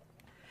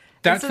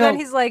 That And so felt, then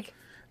he's like,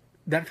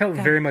 that felt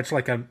very much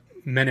like a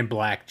Men in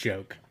Black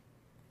joke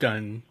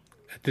done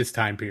at this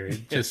time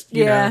period. Just,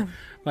 you Yeah. know,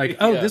 like,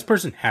 oh, Yeah. this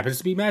person happens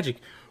to be magic.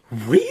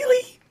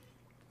 Really?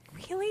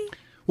 "Really?"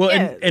 Well,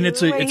 Yeah, and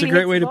it's the way it's a he great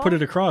hits way the to put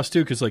ball. it across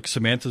too, because like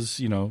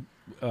Samantha's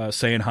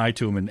saying hi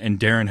to him, and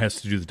Darren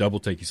has to do the double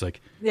take. He's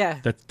like, Yeah.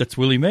 that's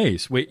Willie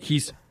Mays.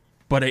 Wait,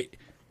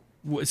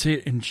 what's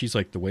it? And she's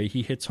like, the way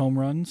he hits home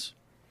runs,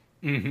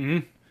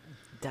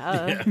 Duh.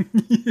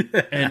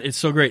 and it's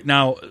so great.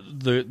 Now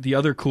the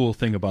other cool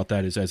thing about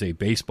that is, as a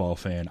baseball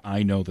fan,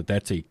 I know that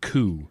that's a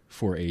coup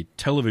for a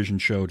television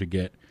show to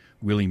get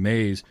Willie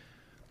Mays,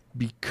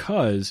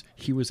 because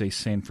he was a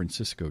San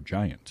Francisco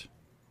Giant.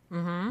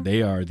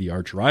 They are the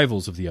arch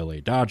rivals of the LA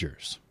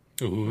Dodgers.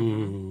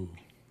 Ooh.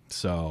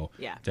 So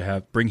Yeah.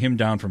 to bring him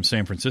down from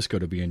San Francisco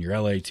to be in your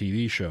LA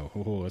TV show,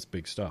 that's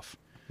big stuff.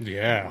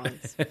 Yeah.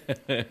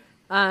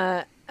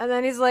 And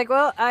then he's like,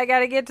 "Well, I got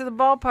to get to the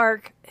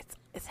ballpark.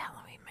 It's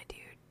Halloween, my dude.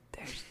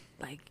 There's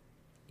like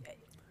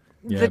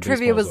Yeah, the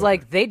trivia baseball's was over.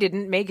 like they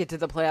didn't make it to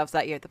the playoffs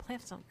that year. The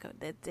playoffs don't go.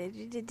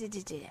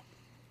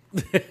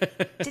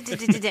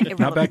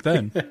 Not back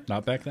then.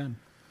 Not back then.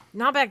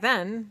 Not back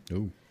then.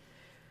 Ooh.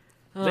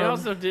 They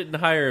also didn't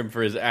hire him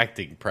for his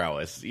acting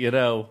prowess, you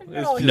know? It's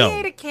No, just- he No.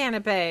 ate a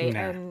canapé, Nah.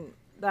 and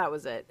that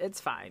was it. It's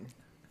fine.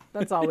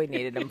 That's all we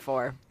needed him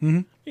for.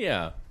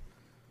 Yeah.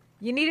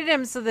 You needed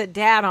him so that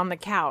Dad on the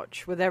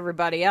couch with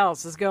everybody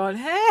else is going,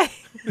 "Hey,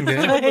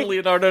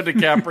 Leonardo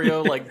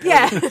DiCaprio, like,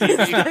 yeah,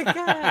 It's like,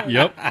 "Ah."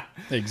 Yep.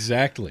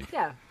 Exactly.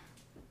 Yeah.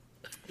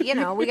 You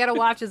know, we got to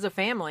watch as a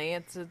family.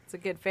 It's a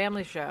good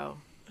family show.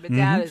 But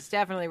Dad is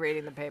definitely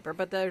reading the paper.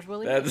 But there's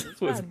Willie. that Mays. It's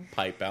was fun.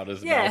 pipe out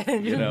his Yeah.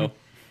 mouth, you know?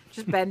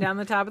 Just bend down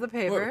the top of the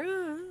paper.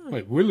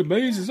 Wait, Willie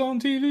Mays is on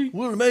TV?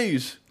 What a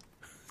maze.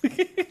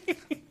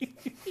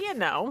 You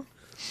know.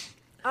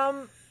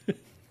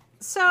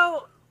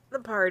 So the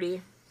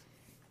party.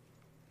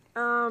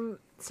 So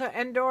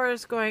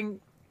Endora's going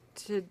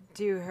to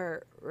do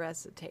her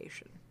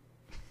recitation.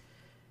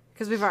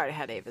 because we've already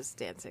had Ava's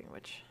dancing,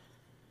 which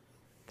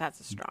that's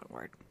a strong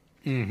word.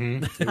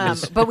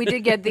 Mm-hmm. But we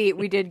did get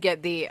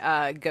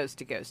the ghost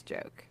to ghost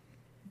joke.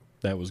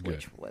 That was good.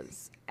 Which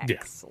was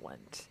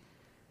excellent.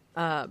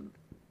 And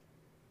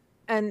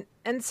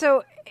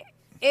so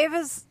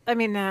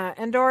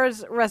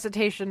Endor's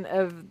recitation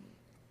of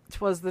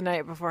 "'Twas the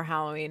Night Before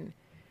Halloween"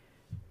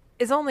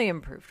 is only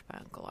improved by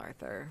Uncle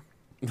Arthur,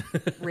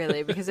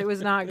 really, because it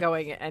was not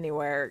going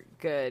anywhere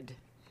good.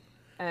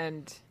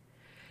 And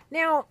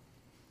now,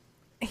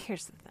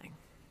 here's the thing.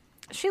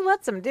 She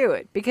lets him do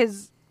it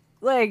because,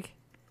 like,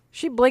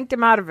 she blinked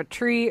him out of a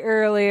tree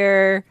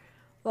earlier.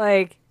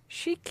 Like,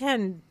 she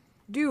can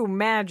do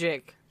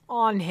magic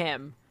on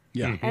him.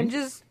 Yeah. And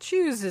just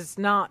chooses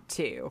not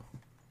to.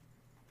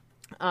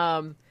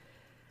 And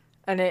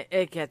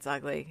it gets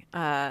ugly,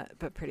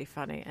 but pretty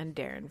funny. And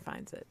Darren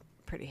finds it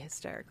pretty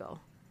hysterical.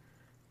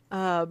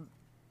 And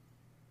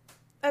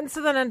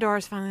so then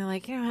Endor's finally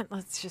like, you know what?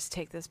 Let's just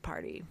take this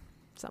party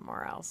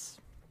somewhere else.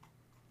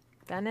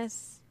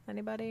 Venice?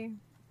 Anybody?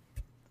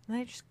 And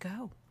they just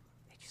go.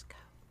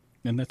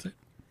 And that's it.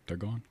 They're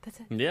gone. That's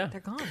it. Yeah.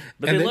 They're gone.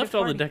 But And they they- left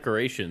all the Party.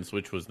 decorations,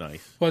 which was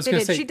nice. Well, I was They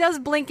going did. to say, She does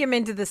blink him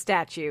into the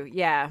statue.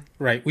 Yeah.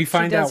 right, we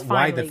find out does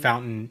why the finally-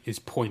 fountain is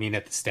pointing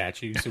at the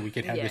statue so we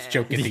can have this Yeah.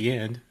 joke at the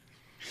end.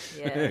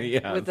 Yeah.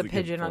 Yeah, With that's the a good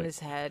pigeon on point. his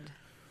head.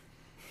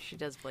 She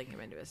does blink him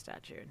into a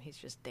statue, and he's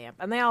just damp.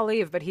 And they all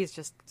leave, but he's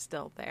just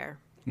still there.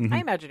 I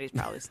imagine he's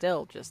probably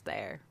still just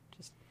there.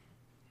 Just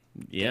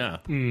Yeah.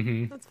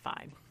 that's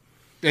fine.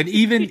 And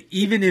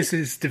even as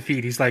his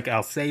defeat, he's like,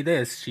 I'll say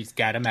this, she's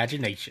got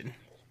imagination.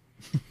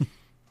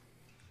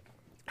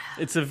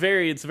 It's a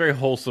very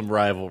wholesome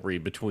rivalry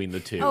between the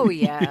two. Oh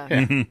yeah.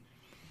 I mean,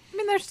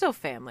 they're still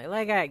family.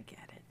 Like, I get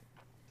it.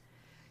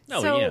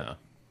 Oh, so- yeah.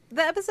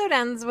 The episode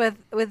ends with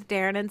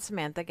Darren and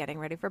Samantha getting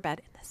ready for bed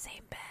in the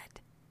same bed.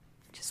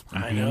 Just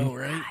one I bed, know,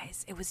 right?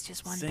 guys. It was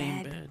just one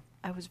Same bed. bed.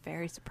 I was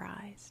very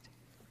surprised.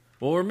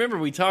 Well, remember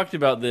we talked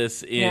about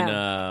this in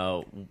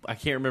Yeah. I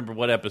can't remember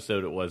what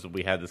episode it was that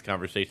we had this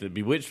conversation. That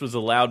Bewitched was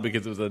allowed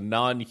because it was a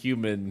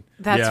non-human.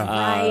 That's Yeah.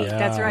 right. Yeah.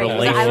 That's right.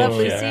 Was it I Love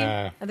Lucy?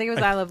 Yeah. I think it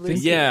was I Love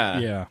Lucy. Yeah.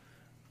 Yeah.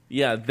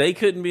 Yeah, they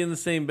couldn't be in the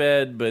same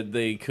bed, but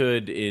they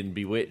could in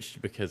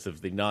Bewitched because of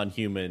the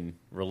non-human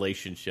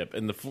relationship.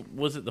 And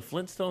was it the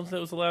Flintstones that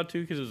was allowed to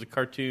because it was a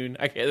cartoon?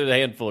 There's a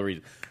handful of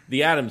reasons.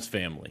 The Addams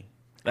Family.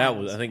 I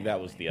think that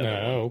was the other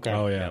one. Oh, okay.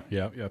 Oh, yeah.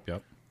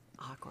 Yep.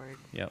 Awkward.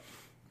 Yep.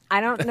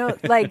 I don't know.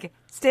 Like,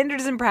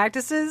 standards and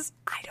practices,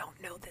 I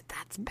don't know that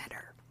that's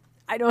better.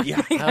 I don't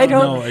Yeah, think, I I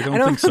don't know. I don't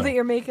know think so. that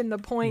you're making the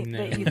point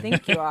that you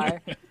think you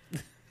are.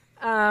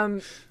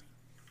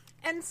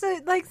 And so,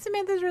 like,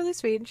 Samantha's really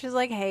sweet, and she's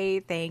like, "Hey,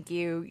 thank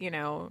you. You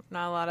know,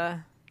 not a lot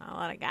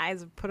of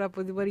guys have put up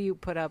with what do you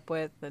put up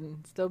with,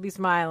 and still be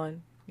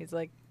smiling." He's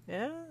like,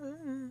 "Yeah."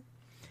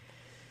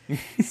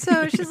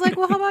 So she's like,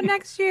 "Well, how about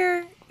next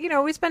year? You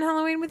know, we spend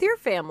Halloween with your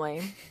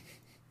family."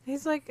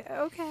 He's like,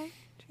 "Okay."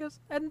 She goes,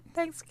 "And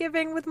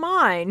Thanksgiving with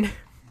mine."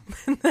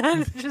 And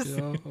that's just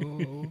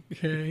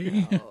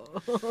Okay.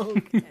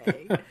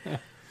 okay.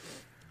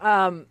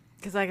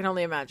 Because I can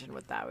only imagine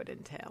what that would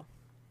entail.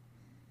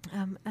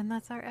 And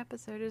that's our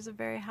episode. It was a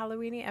very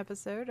Halloween-y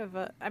episode of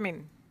I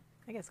mean,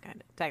 I guess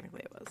kind of.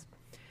 Technically it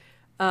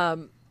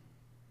was.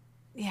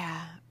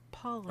 Yeah.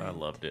 Paul Lind, I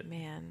loved it.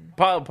 Man.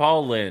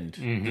 Paul Lind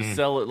to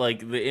sell it like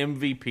the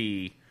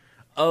MVP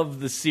of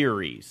the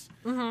series.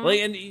 Like,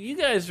 and you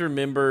guys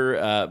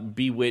remember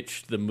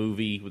Bewitched, the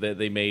movie that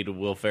they made with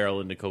Will Ferrell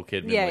and Nicole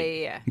Kidman? Yeah, like,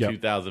 yeah. Yep.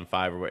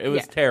 2005 or whatever. It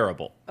was Yeah.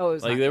 terrible. Oh, it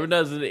was like not there good.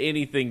 wasn't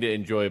anything to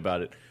enjoy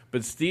about it.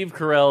 But Steve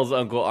Carell's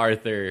Uncle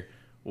Arthur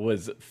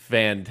was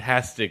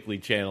fantastically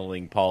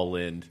channeling Paul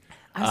Lind.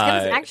 I was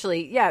gonna say,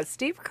 actually, yeah,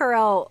 Steve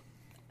Carell,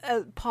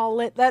 Paul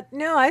Lind.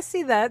 I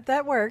see that.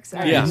 That works.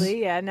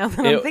 Actually, yeah. Now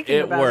that I'm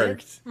thinking about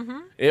worked.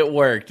 It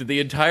worked. The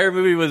entire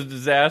movie was a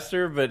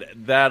disaster, but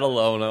that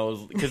alone, I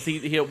was because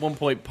he at one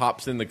point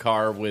pops in the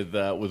car with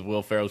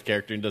Will Ferrell's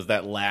character and does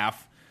that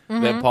laugh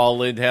that Paul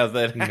Lind has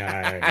that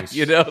Nice.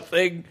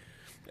 thing,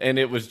 and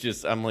it was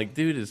just I'm like,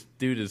 dude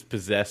is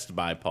possessed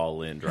by Paul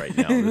Lind right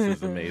now. This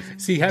is amazing.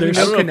 See, having I no don't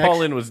know if Paul connection,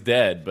 Lind was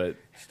dead, but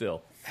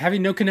still.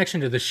 having no connection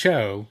to the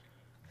show,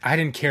 I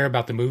didn't care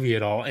about the movie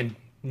at all and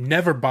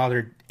never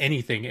bothered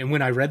anything. And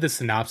when I read the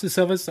synopsis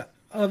of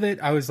it,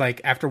 I was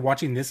like, after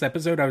watching this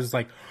episode, I was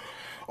like,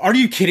 are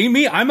you kidding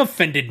me? I'm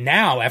offended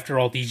now after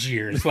all these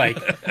years. Like,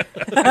 holy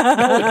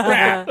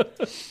crap.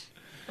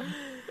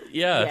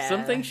 Yeah,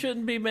 some Yeah. things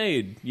shouldn't be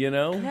made. You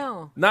know,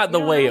 No, not you the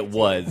don't way have it to.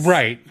 was.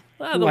 Right.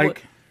 Well,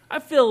 Like, I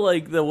feel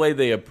like the way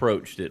they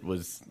approached it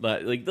was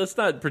like let's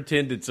not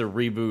pretend it's a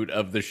reboot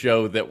of the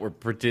show that we're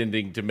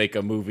pretending to make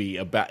a movie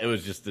about. It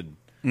was just it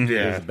was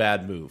a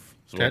bad move.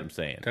 Is what I'm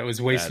saying. That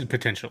was wasted Bad.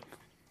 potential.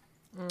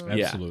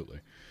 Yeah. Absolutely.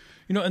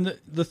 You know, and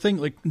the thing,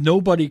 like,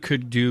 nobody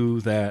could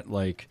do that,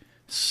 like,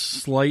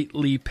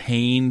 slightly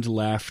pained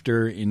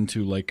laughter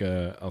into, like,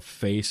 a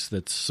face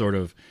that's sort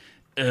of,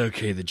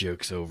 okay, the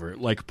joke's over,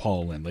 like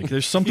Paul Lind. Like,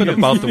 there's something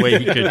about the way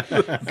he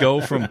could go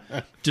from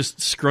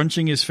just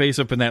scrunching his face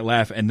up in that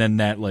laugh and then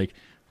that, like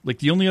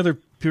the only other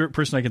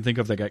person I can think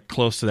of that got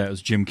close to that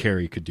was Jim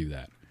Carrey could do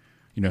that.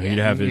 You know, he'd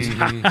have his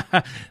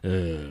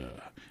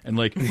and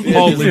like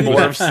Paul Lynde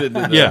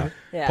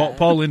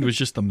Paul Lynde was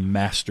just the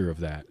master of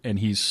that, and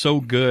he's so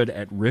good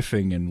at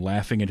riffing and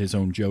laughing at his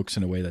own jokes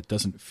in a way that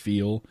doesn't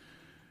feel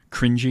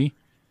cringy,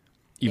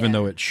 even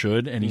though it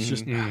should. And he's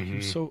just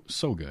he's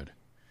so good.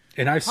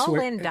 And I Paul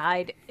swear, Lynde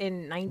died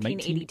in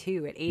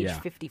 1982 at age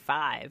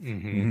 55.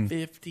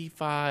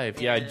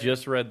 55. Yeah, I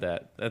just read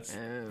that. That's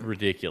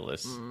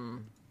ridiculous.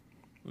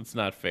 It's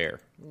not fair.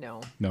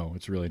 No,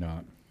 it's really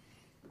not.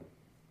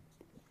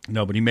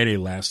 No, but he made a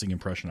lasting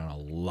impression on a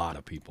lot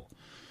of people.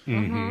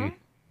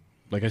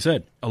 Like I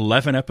said,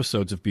 11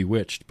 episodes of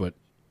Bewitched, but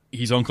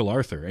he's Uncle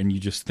Arthur, and you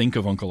just think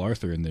of Uncle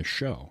Arthur in this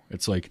show.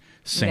 It's like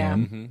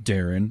Sam,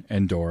 Darren,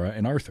 and Dora,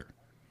 and Arthur.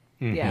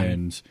 Yeah.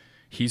 And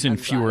he's in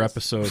fewer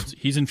episodes.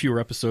 He's in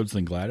fewer episodes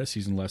than Gladys.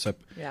 He's in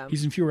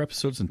He's in fewer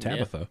episodes than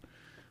Tabitha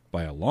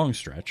by a long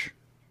stretch.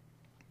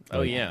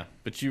 Oh yeah,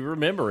 but you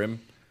remember him.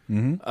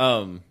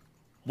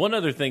 One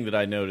other thing that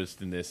I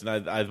noticed in this,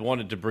 and I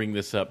wanted to bring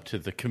this up to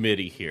the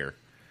committee here.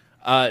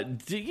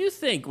 Do you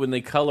think when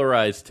they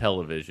colorized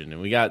television, and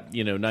we got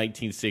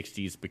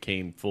 1960s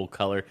became full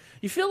color,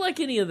 you feel like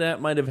any of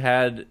that might have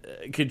had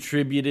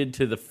contributed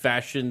to the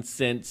fashion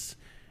sense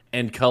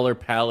and color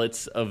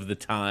palettes of the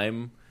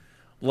time?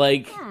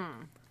 Like,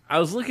 I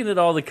was looking at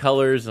all the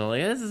colors, and I'm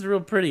like, this is real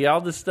pretty.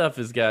 All this stuff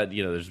has got,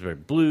 there's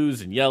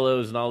blues and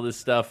yellows and all this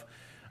stuff.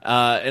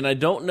 And I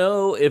don't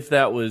know if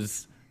that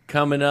was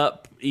coming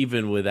up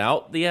even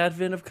without the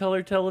advent of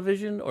color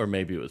television, or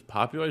maybe it was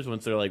popularized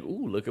once they're like,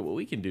 ooh, look at what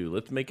we can do.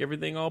 Let's make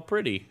everything all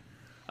pretty.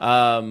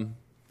 And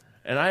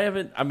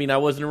I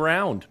wasn't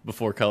around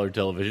before color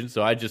television,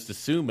 so I just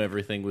assume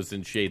everything was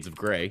in shades of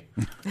gray.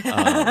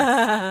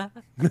 The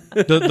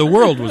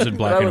world was in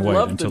black and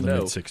white until the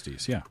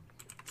mid-'60s, yeah.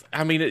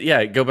 I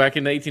mean, go back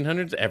in the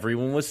 1800s,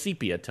 everyone was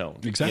sepia tone.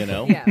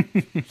 Exactly. Yeah.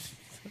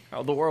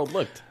 How the world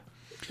looked.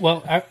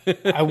 well,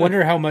 I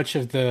wonder how much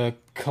of the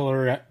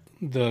color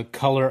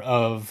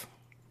of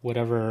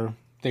whatever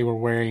they were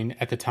wearing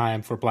at the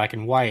time for black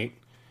and white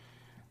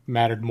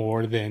mattered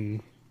more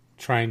than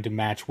trying to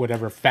match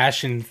whatever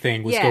fashion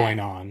thing was going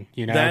on.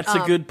 That's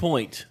a good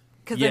point.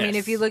 Because, I mean,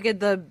 if you look at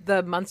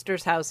the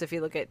Munsters house, if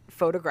you look at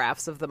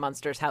photographs of the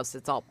Munsters house,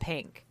 it's all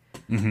pink.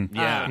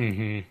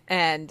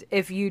 And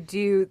if you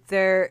do,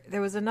 there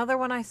was another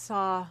one I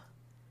saw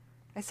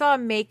a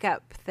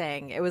makeup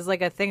thing. It was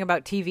like a thing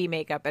about TV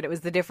makeup, and it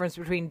was the difference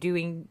between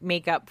doing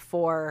makeup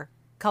for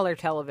color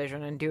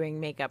television and doing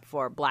makeup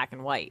for black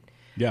and white.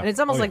 Yeah. And it's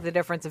almost like the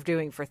difference of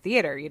doing for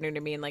theater. You know what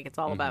I mean? Like, it's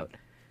all about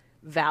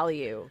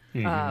value.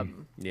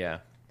 Yeah.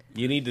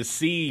 You need to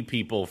see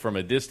people from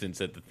a distance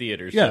at the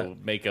theater, so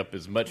makeup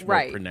is much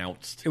more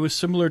pronounced. It was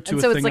similar to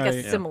a so thing. So it's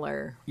like a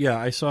similar. Yeah,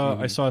 I saw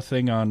a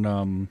thing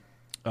on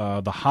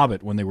The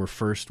Hobbit when they were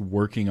first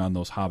working on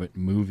those Hobbit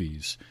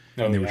movies,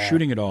 and they were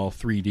shooting it all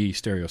 3D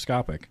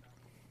stereoscopic,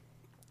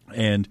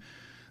 and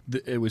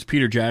it was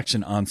Peter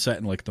Jackson on set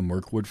in like the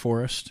Mirkwood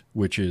forest,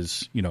 which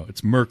is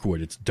it's Mirkwood,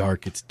 it's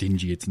dark, it's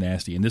dingy, it's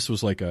nasty, and this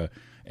was like an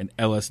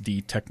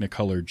LSD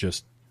Technicolor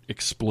just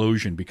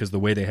explosion because the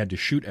way they had to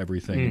shoot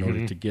everything in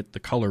order to get the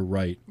color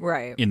right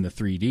in the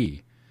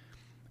 3D.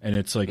 And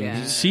it's like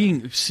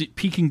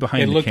peeking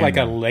behind the camera. It looked like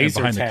a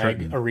laser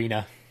tag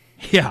arena.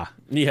 Yeah.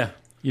 Yeah.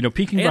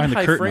 Peeking behind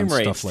the curtain and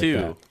stuff like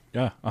that.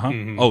 Yeah.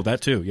 Oh,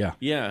 that too. Yeah.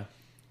 Yeah.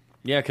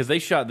 Yeah, because they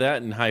shot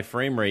that in high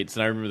frame rates,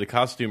 and I remember the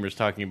costumers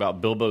talking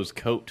about Bilbo's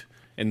coat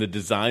and the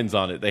designs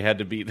on it.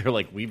 They're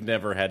like, we've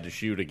never had to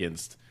shoot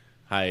against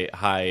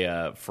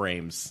high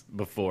frames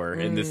before,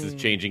 and this is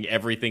changing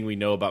everything we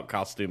know about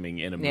costuming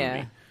in a movie.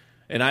 Yeah.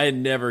 And I had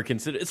never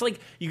considered. It's like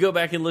you go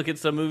back and look at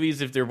some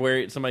movies, if they're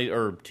wearing somebody's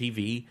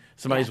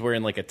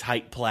wearing like a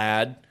tight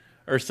plaid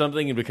or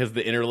something, and because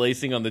the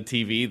interlacing on the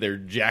TV, their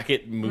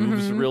jacket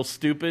moves real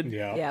stupid.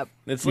 Yeah. Yep.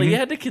 It's like you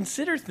had to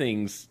consider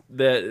things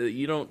that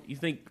you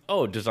think,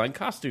 oh, design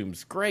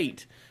costumes,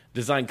 great.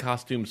 Design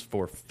costumes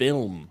for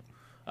film,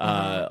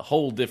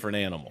 whole different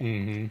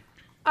animal.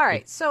 All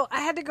right, so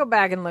I had to go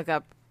back and look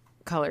up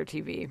color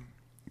TV.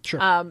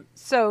 Sure.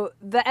 So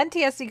the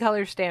NTSC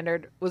color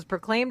standard was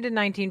proclaimed in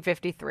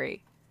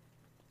 1953.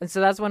 And so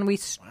that's when we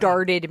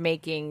started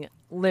making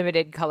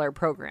limited color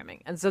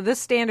programming. And so this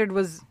standard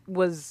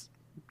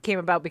came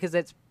about because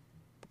it's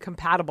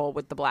compatible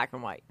with the black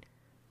and white.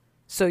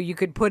 So you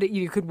could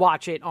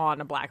watch it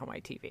on a black and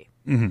white TV.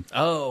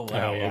 Oh,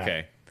 wow.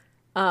 Okay.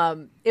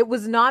 It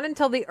was not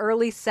until the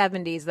early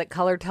 70s that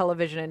color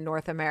television in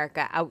North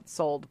America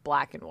outsold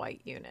black and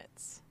white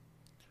units.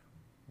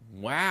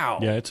 Wow.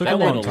 Yeah, it took a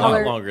lot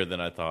longer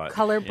than I thought.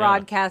 Color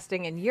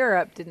broadcasting in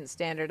Europe didn't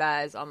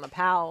standardize on the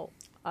PAL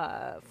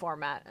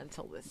format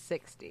until the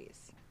 60s.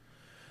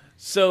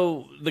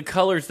 So the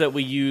colors that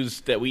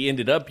we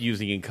ended up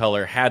using in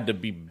color had to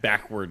be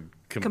backward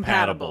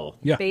compatible.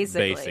 Yeah.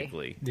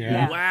 Basically.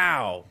 Yeah.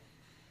 Wow.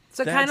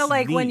 So kind of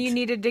like when you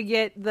needed to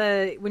get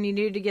the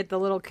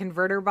little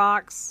converter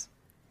box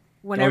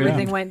when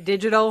everything went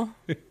digital.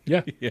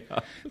 Yeah.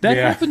 That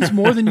happens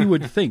more than you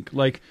would think.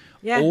 Like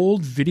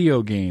old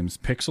video games,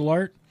 pixel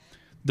art,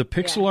 the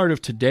pixel art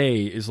of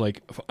today is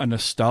like a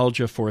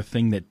nostalgia for a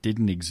thing that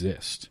didn't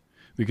exist.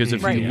 Because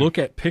if you look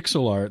at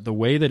pixel art, the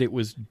way that it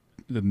was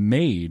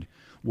made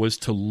was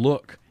to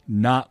look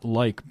not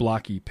like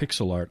blocky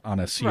pixel art on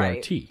a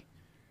CRT.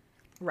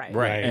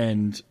 Right.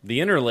 And the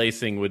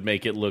interlacing would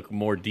make it look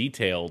more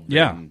detailed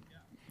than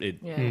it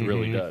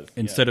really does.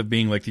 Instead of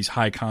being like these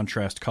high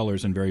contrast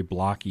colors and very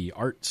blocky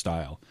art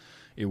style,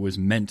 it was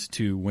meant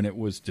to, when it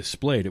was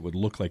displayed, it would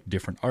look like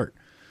different art.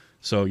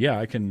 So yeah,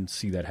 I can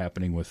see that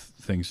happening with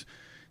things.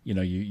 You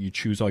know, you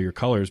choose all your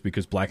colors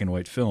because black and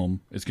white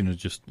film is going to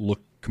just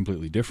look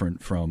completely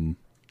different from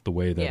the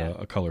way that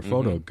a color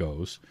photo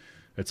goes.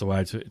 It's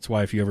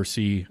why if you ever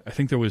see, I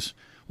think there was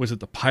it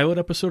the pilot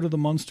episode of The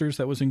Munsters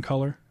that was in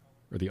color,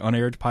 or the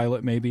unaired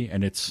pilot maybe,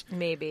 and it's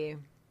bizarre.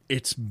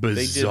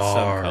 They did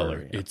some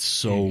color, It's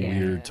so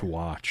weird to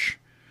watch.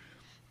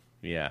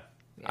 Yeah.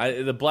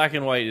 The black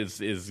and white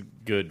is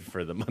good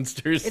for the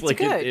Munsters. It's like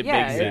good.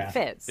 It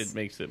fits. It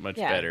makes it much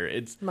better.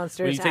 It's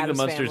Munsters, when you take Addams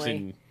the Munsters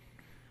Family.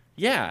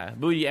 and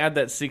but when you add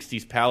that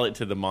 '60s palette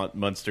to the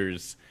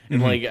Munsters,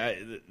 and like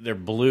they're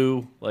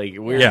blue, like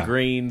weird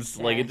greens,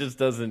 like it just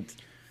doesn't.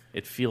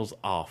 It feels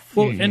off.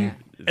 Well, and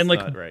like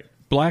not right.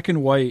 Black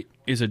and white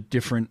is a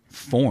different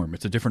form.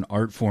 It's a different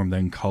art form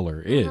than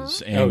color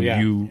is, and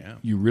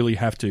you really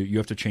have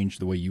to change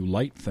the way you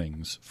light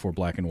things for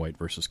black and white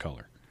versus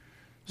color.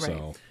 Right.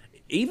 So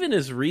even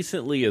as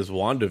recently as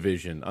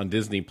WandaVision on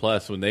Disney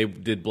Plus, when they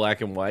did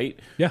black and white,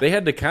 Yeah. they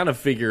had to kind of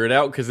figure it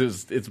out because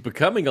it's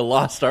becoming a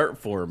lost art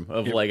form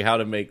of like how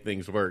to make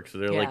things work. So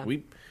they're like,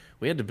 we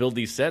had to build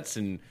these sets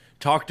and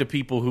talk to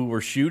people who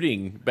were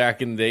shooting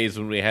back in the days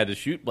when we had to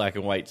shoot black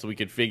and white, so we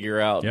could figure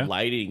out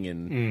lighting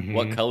and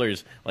what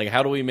colors. Like,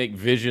 how do we make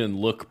Vision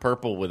look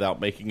purple without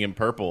making him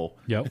purple?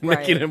 Yep.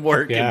 Making him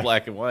work in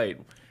black and white.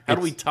 How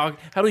do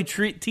we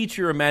teach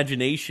your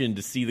imagination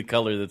to see the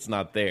color that's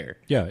not there?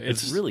 Yeah,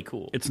 it's really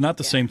cool. It's not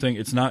the same thing.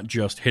 It's not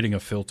just hitting a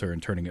filter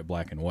and turning it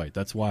black and white.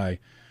 That's why,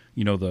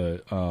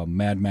 the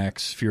Mad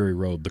Max Fury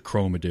Road, the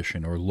Chrome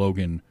Edition, or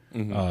Logan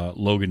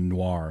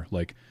Noir,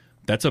 like,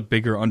 that's a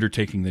bigger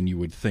undertaking than you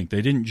would think.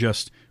 They didn't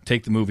just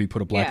take the movie,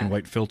 put a black and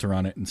white filter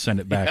on it, and send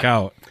it back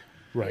out.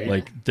 Right.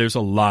 Like, there's a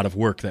lot of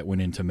work that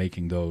went into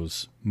making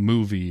those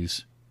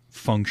movies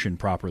function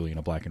properly in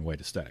a black and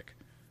white aesthetic.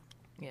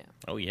 Yeah.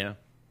 Oh, yeah.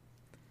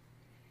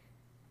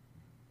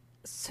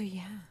 So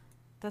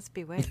that's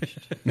Bewitched.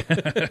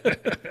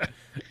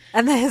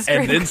 And the history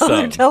And then of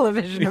color some.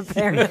 television,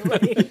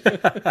 apparently.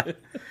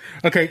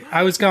 Okay,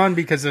 I was gone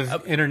because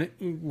of internet,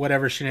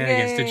 whatever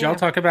shenanigans. Did y'all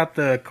talk about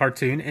the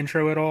cartoon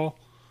intro at all?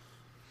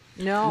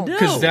 No,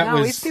 'Cause that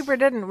we was- super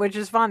didn't, which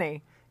is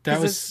funny. That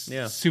 'Cause was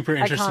it's super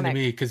interesting to iconic.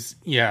 me because,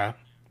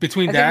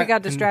 between I that think we got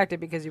and- distracted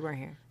because you weren't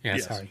here. Yeah,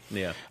 Yes. sorry.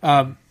 Yeah.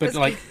 But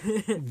like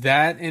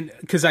that, and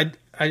because I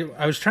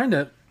was trying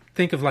to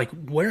think of like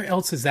where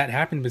else has that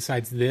happened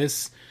besides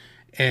this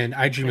and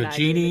I Dream And of I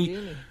Dream of Jeannie.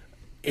 Jeannie.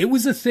 It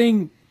was a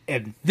thing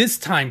at this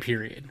time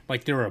period.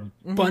 Like there were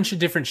a bunch of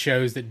different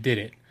shows that did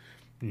it.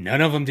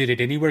 None of them did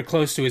it anywhere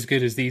close to as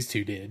good as these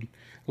two did.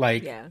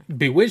 Like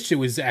Bewitched, it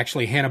was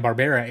actually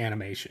Hanna-Barbera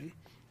animation.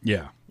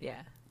 Yeah.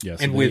 Yeah. Yes.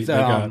 And they, with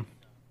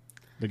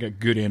they got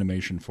good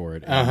animation for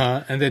it.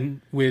 And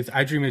then with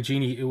I Dream of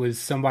Jeannie, it was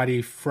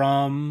somebody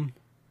from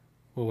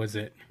what was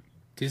it?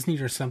 Disney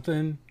or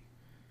something?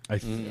 I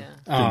think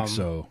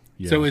so.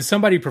 Yeah. So it was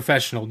somebody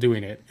professional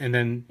doing it, and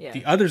then Yeah.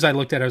 the others I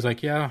looked at, I was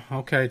like, yeah,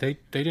 okay, they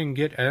didn't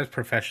get as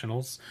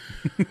professionals,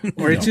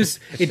 or it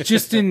just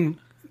didn't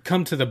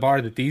come to the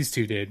bar that these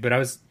two did. But I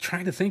was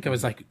trying to think, I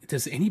was like,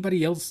 does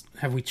anybody else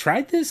have we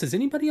tried this? Has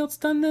anybody else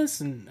done this?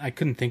 And I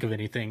couldn't think of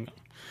anything.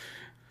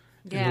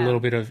 Yeah. In a little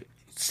bit of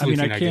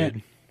sleuthing,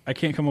 I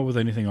can't come up with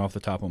anything off the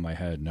top of my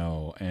head.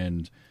 No,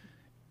 and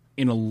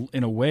in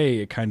a way,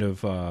 it kind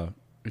of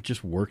it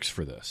just works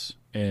for this.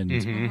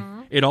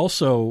 And it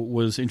also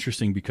was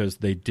interesting because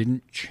they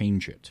didn't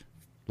change it.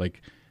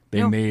 Like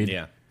they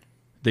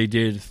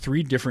did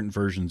 3 different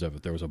versions of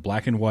it. There was a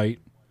black and white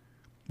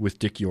with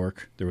Dick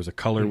York, there was a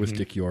color with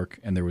Dick York,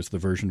 and there was the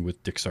version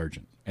with Dick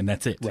Sargent, and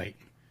that's it. Right.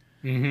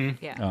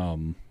 Yeah.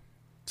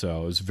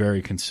 So it was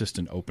very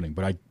consistent opening.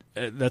 But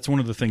that's one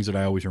of the things that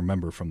I always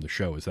remember from the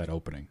show is that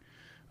opening.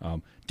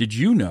 Did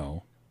you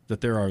know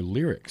that there are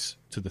lyrics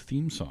to the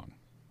theme song?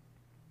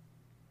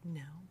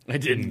 No. I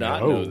did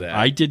not know that.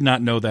 I did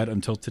not know that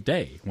until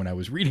today when I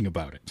was reading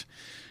about it.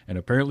 And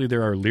apparently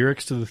there are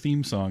lyrics to the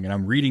theme song, and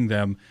I'm reading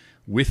them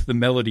with the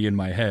melody in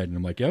my head. And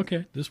I'm like, yeah,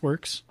 okay, this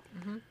works.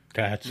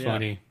 That's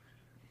funny.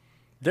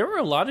 There were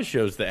a lot of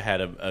shows that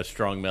had a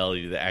strong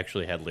melody that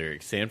actually had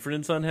lyrics. Sanford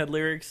and Son had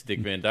lyrics. Dick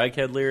Van Dyke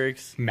had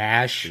lyrics.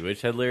 MASH.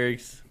 Bewitched had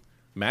lyrics.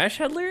 MASH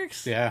had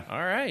lyrics? Yeah. All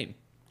right.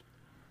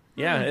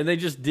 Yeah, and they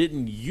just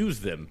didn't use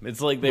them.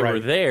 It's like they were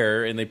Right.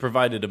 there and they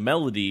provided a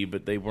melody,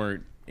 but they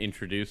weren't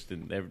introduced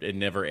and it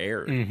never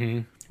aired.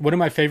 One of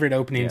my favorite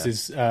openings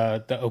is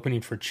the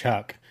opening for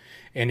Chuck,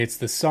 and it's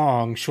the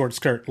song "Short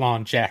Skirt,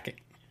 Long Jacket."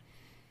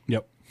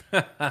 Yep.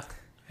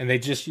 And they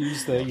just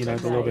use the the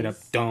little bit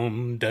of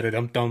dum da da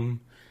dum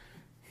dum.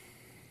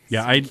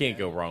 Yeah, You can't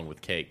go wrong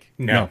with Cake.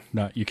 no,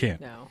 you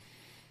can't. No.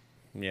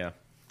 Yeah.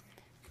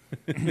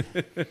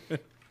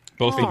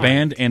 Both the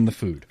band and the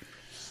food.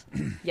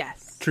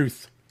 Yes.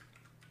 Truth.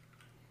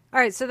 All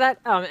right, so that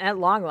at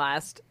long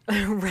last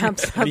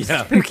wraps up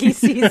Yeah. spooky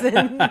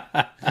season.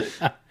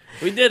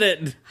 We did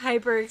it.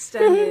 Hyper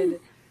extended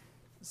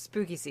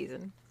spooky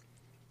season.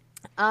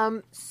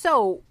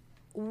 So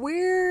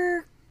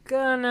we're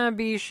gonna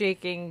be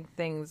shaking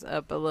things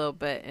up a little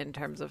bit in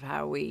terms of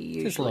how we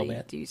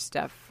usually do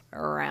stuff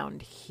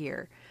around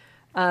here.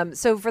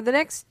 So for the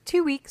next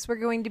 2 weeks, we're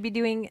going to be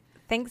doing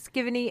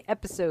Thanksgiving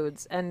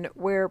episodes, and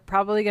we're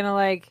probably gonna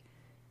like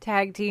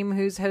tag team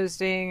who's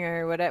hosting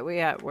or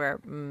whatever.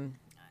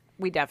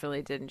 We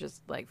definitely didn't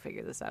just like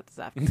figure this out this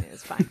afternoon.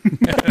 It's fine.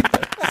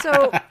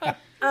 So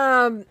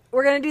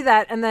we're gonna do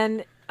that, and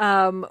then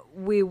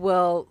we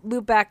will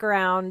loop back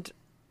around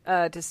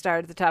to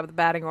start at the top of the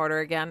batting order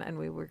again, and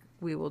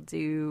we will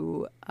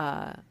do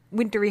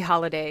wintry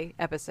holiday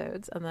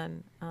episodes, and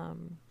then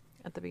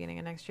at the beginning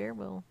of next year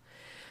we'll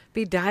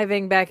be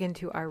diving back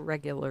into our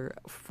regular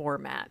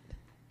format.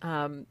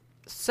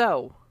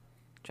 So,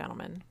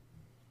 gentlemen,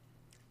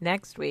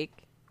 next week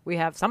we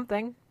have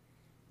something.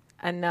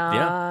 And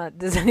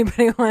does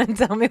anybody want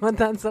to tell me what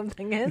that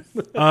something is?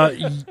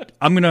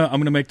 I'm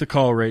gonna make the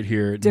call right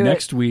here.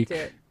 Next week Do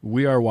it.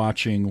 we are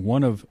watching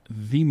one of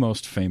the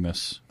most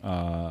famous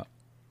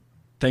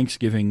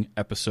Thanksgiving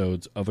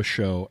episodes of a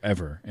show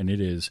ever, and it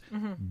is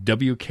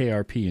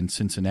WKRP in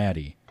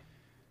Cincinnati,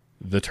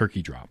 The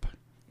Turkey Drop.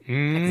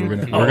 We're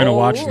gonna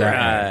watch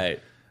that, Right.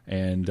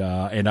 and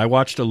I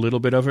watched a little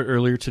bit of it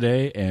earlier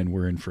today, and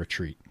we're in for a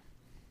treat.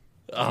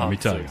 Oh, Let me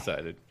tell I'm you. so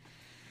excited.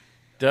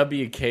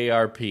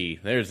 WKRP.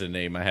 There's a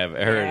name I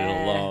haven't heard in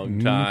a long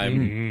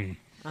time.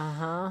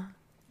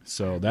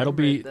 So that'll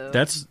Remember be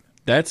those.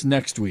 that's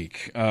next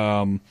week.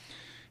 And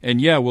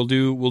yeah, we'll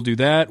do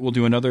that. We'll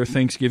do another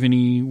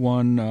Thanksgiving-y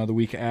one the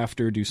week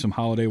after. Do some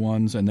holiday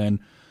ones, and then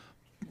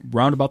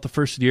round about the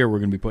first of the year, we're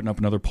going to be putting up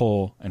another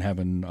poll and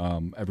having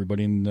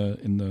everybody in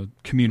the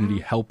community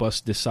help us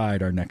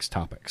decide our next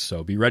topics.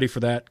 So be ready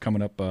for that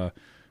coming up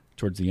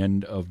towards the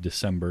end of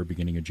December,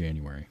 beginning of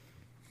January.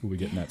 We'll be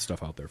getting that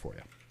stuff out there for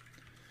you.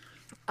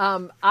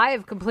 I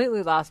have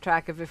completely lost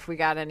track of if we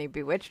got any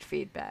Bewitched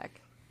feedback.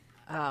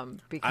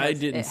 Because I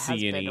didn't it has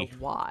see been any. a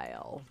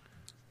while.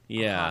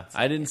 Yeah,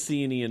 I didn't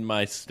see any in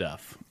my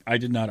stuff. I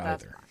did not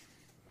That's either. fine.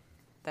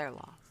 They're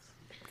lost.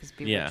 Because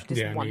Yeah. Bewitched is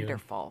Yeah, me either.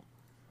 wonderful.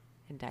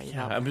 And I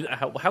Yeah, love I mean,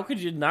 how could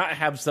you not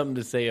have something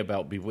to say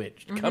about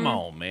Bewitched? Come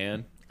on,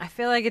 man. I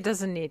feel like it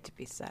doesn't need to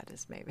be said,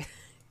 is maybe.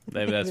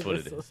 Maybe that's what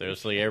it is.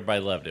 Seriously,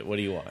 everybody loved it. What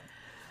do you want?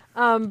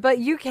 But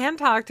you can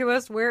talk to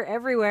us. We're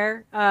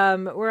everywhere.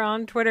 We're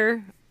on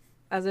Twitter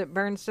as it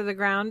burns to the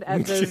ground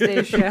at Those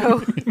Days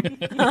Show.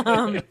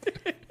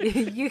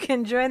 You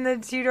can join the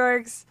Two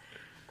Dorks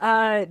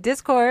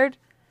Discord.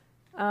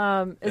 Is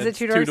it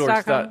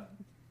twodorks.com?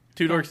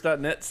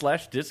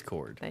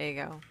 Twodorks.net/Discord. There you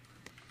go.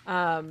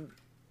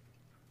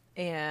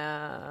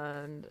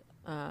 And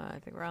I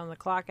think we're on the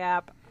Clock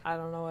app. I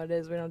don't know what it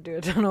is. We don't do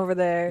a ton over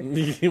there.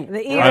 The We're on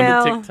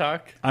email.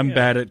 TikTok. I'm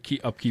bad at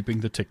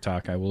upkeeping the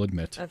TikTok, I will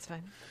admit. That's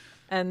fine.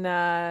 And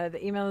the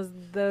email is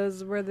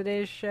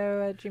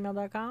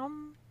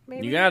thosewerethedayshow@gmail.com.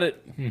 Maybe? You got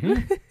it.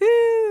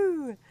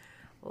 Woo!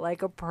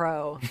 Like a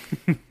pro.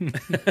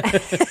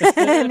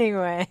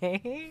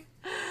 Anyway,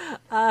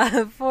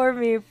 for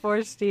me,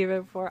 for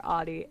Steven, for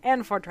Audie,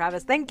 and for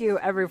Travis, thank you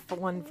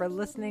everyone for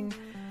listening.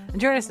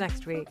 And join us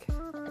next week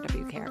for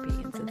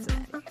WKRP in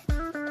Cincinnati.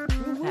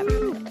 Have a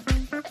good day.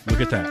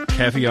 Look at that.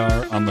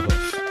 Caviar on the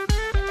hoof.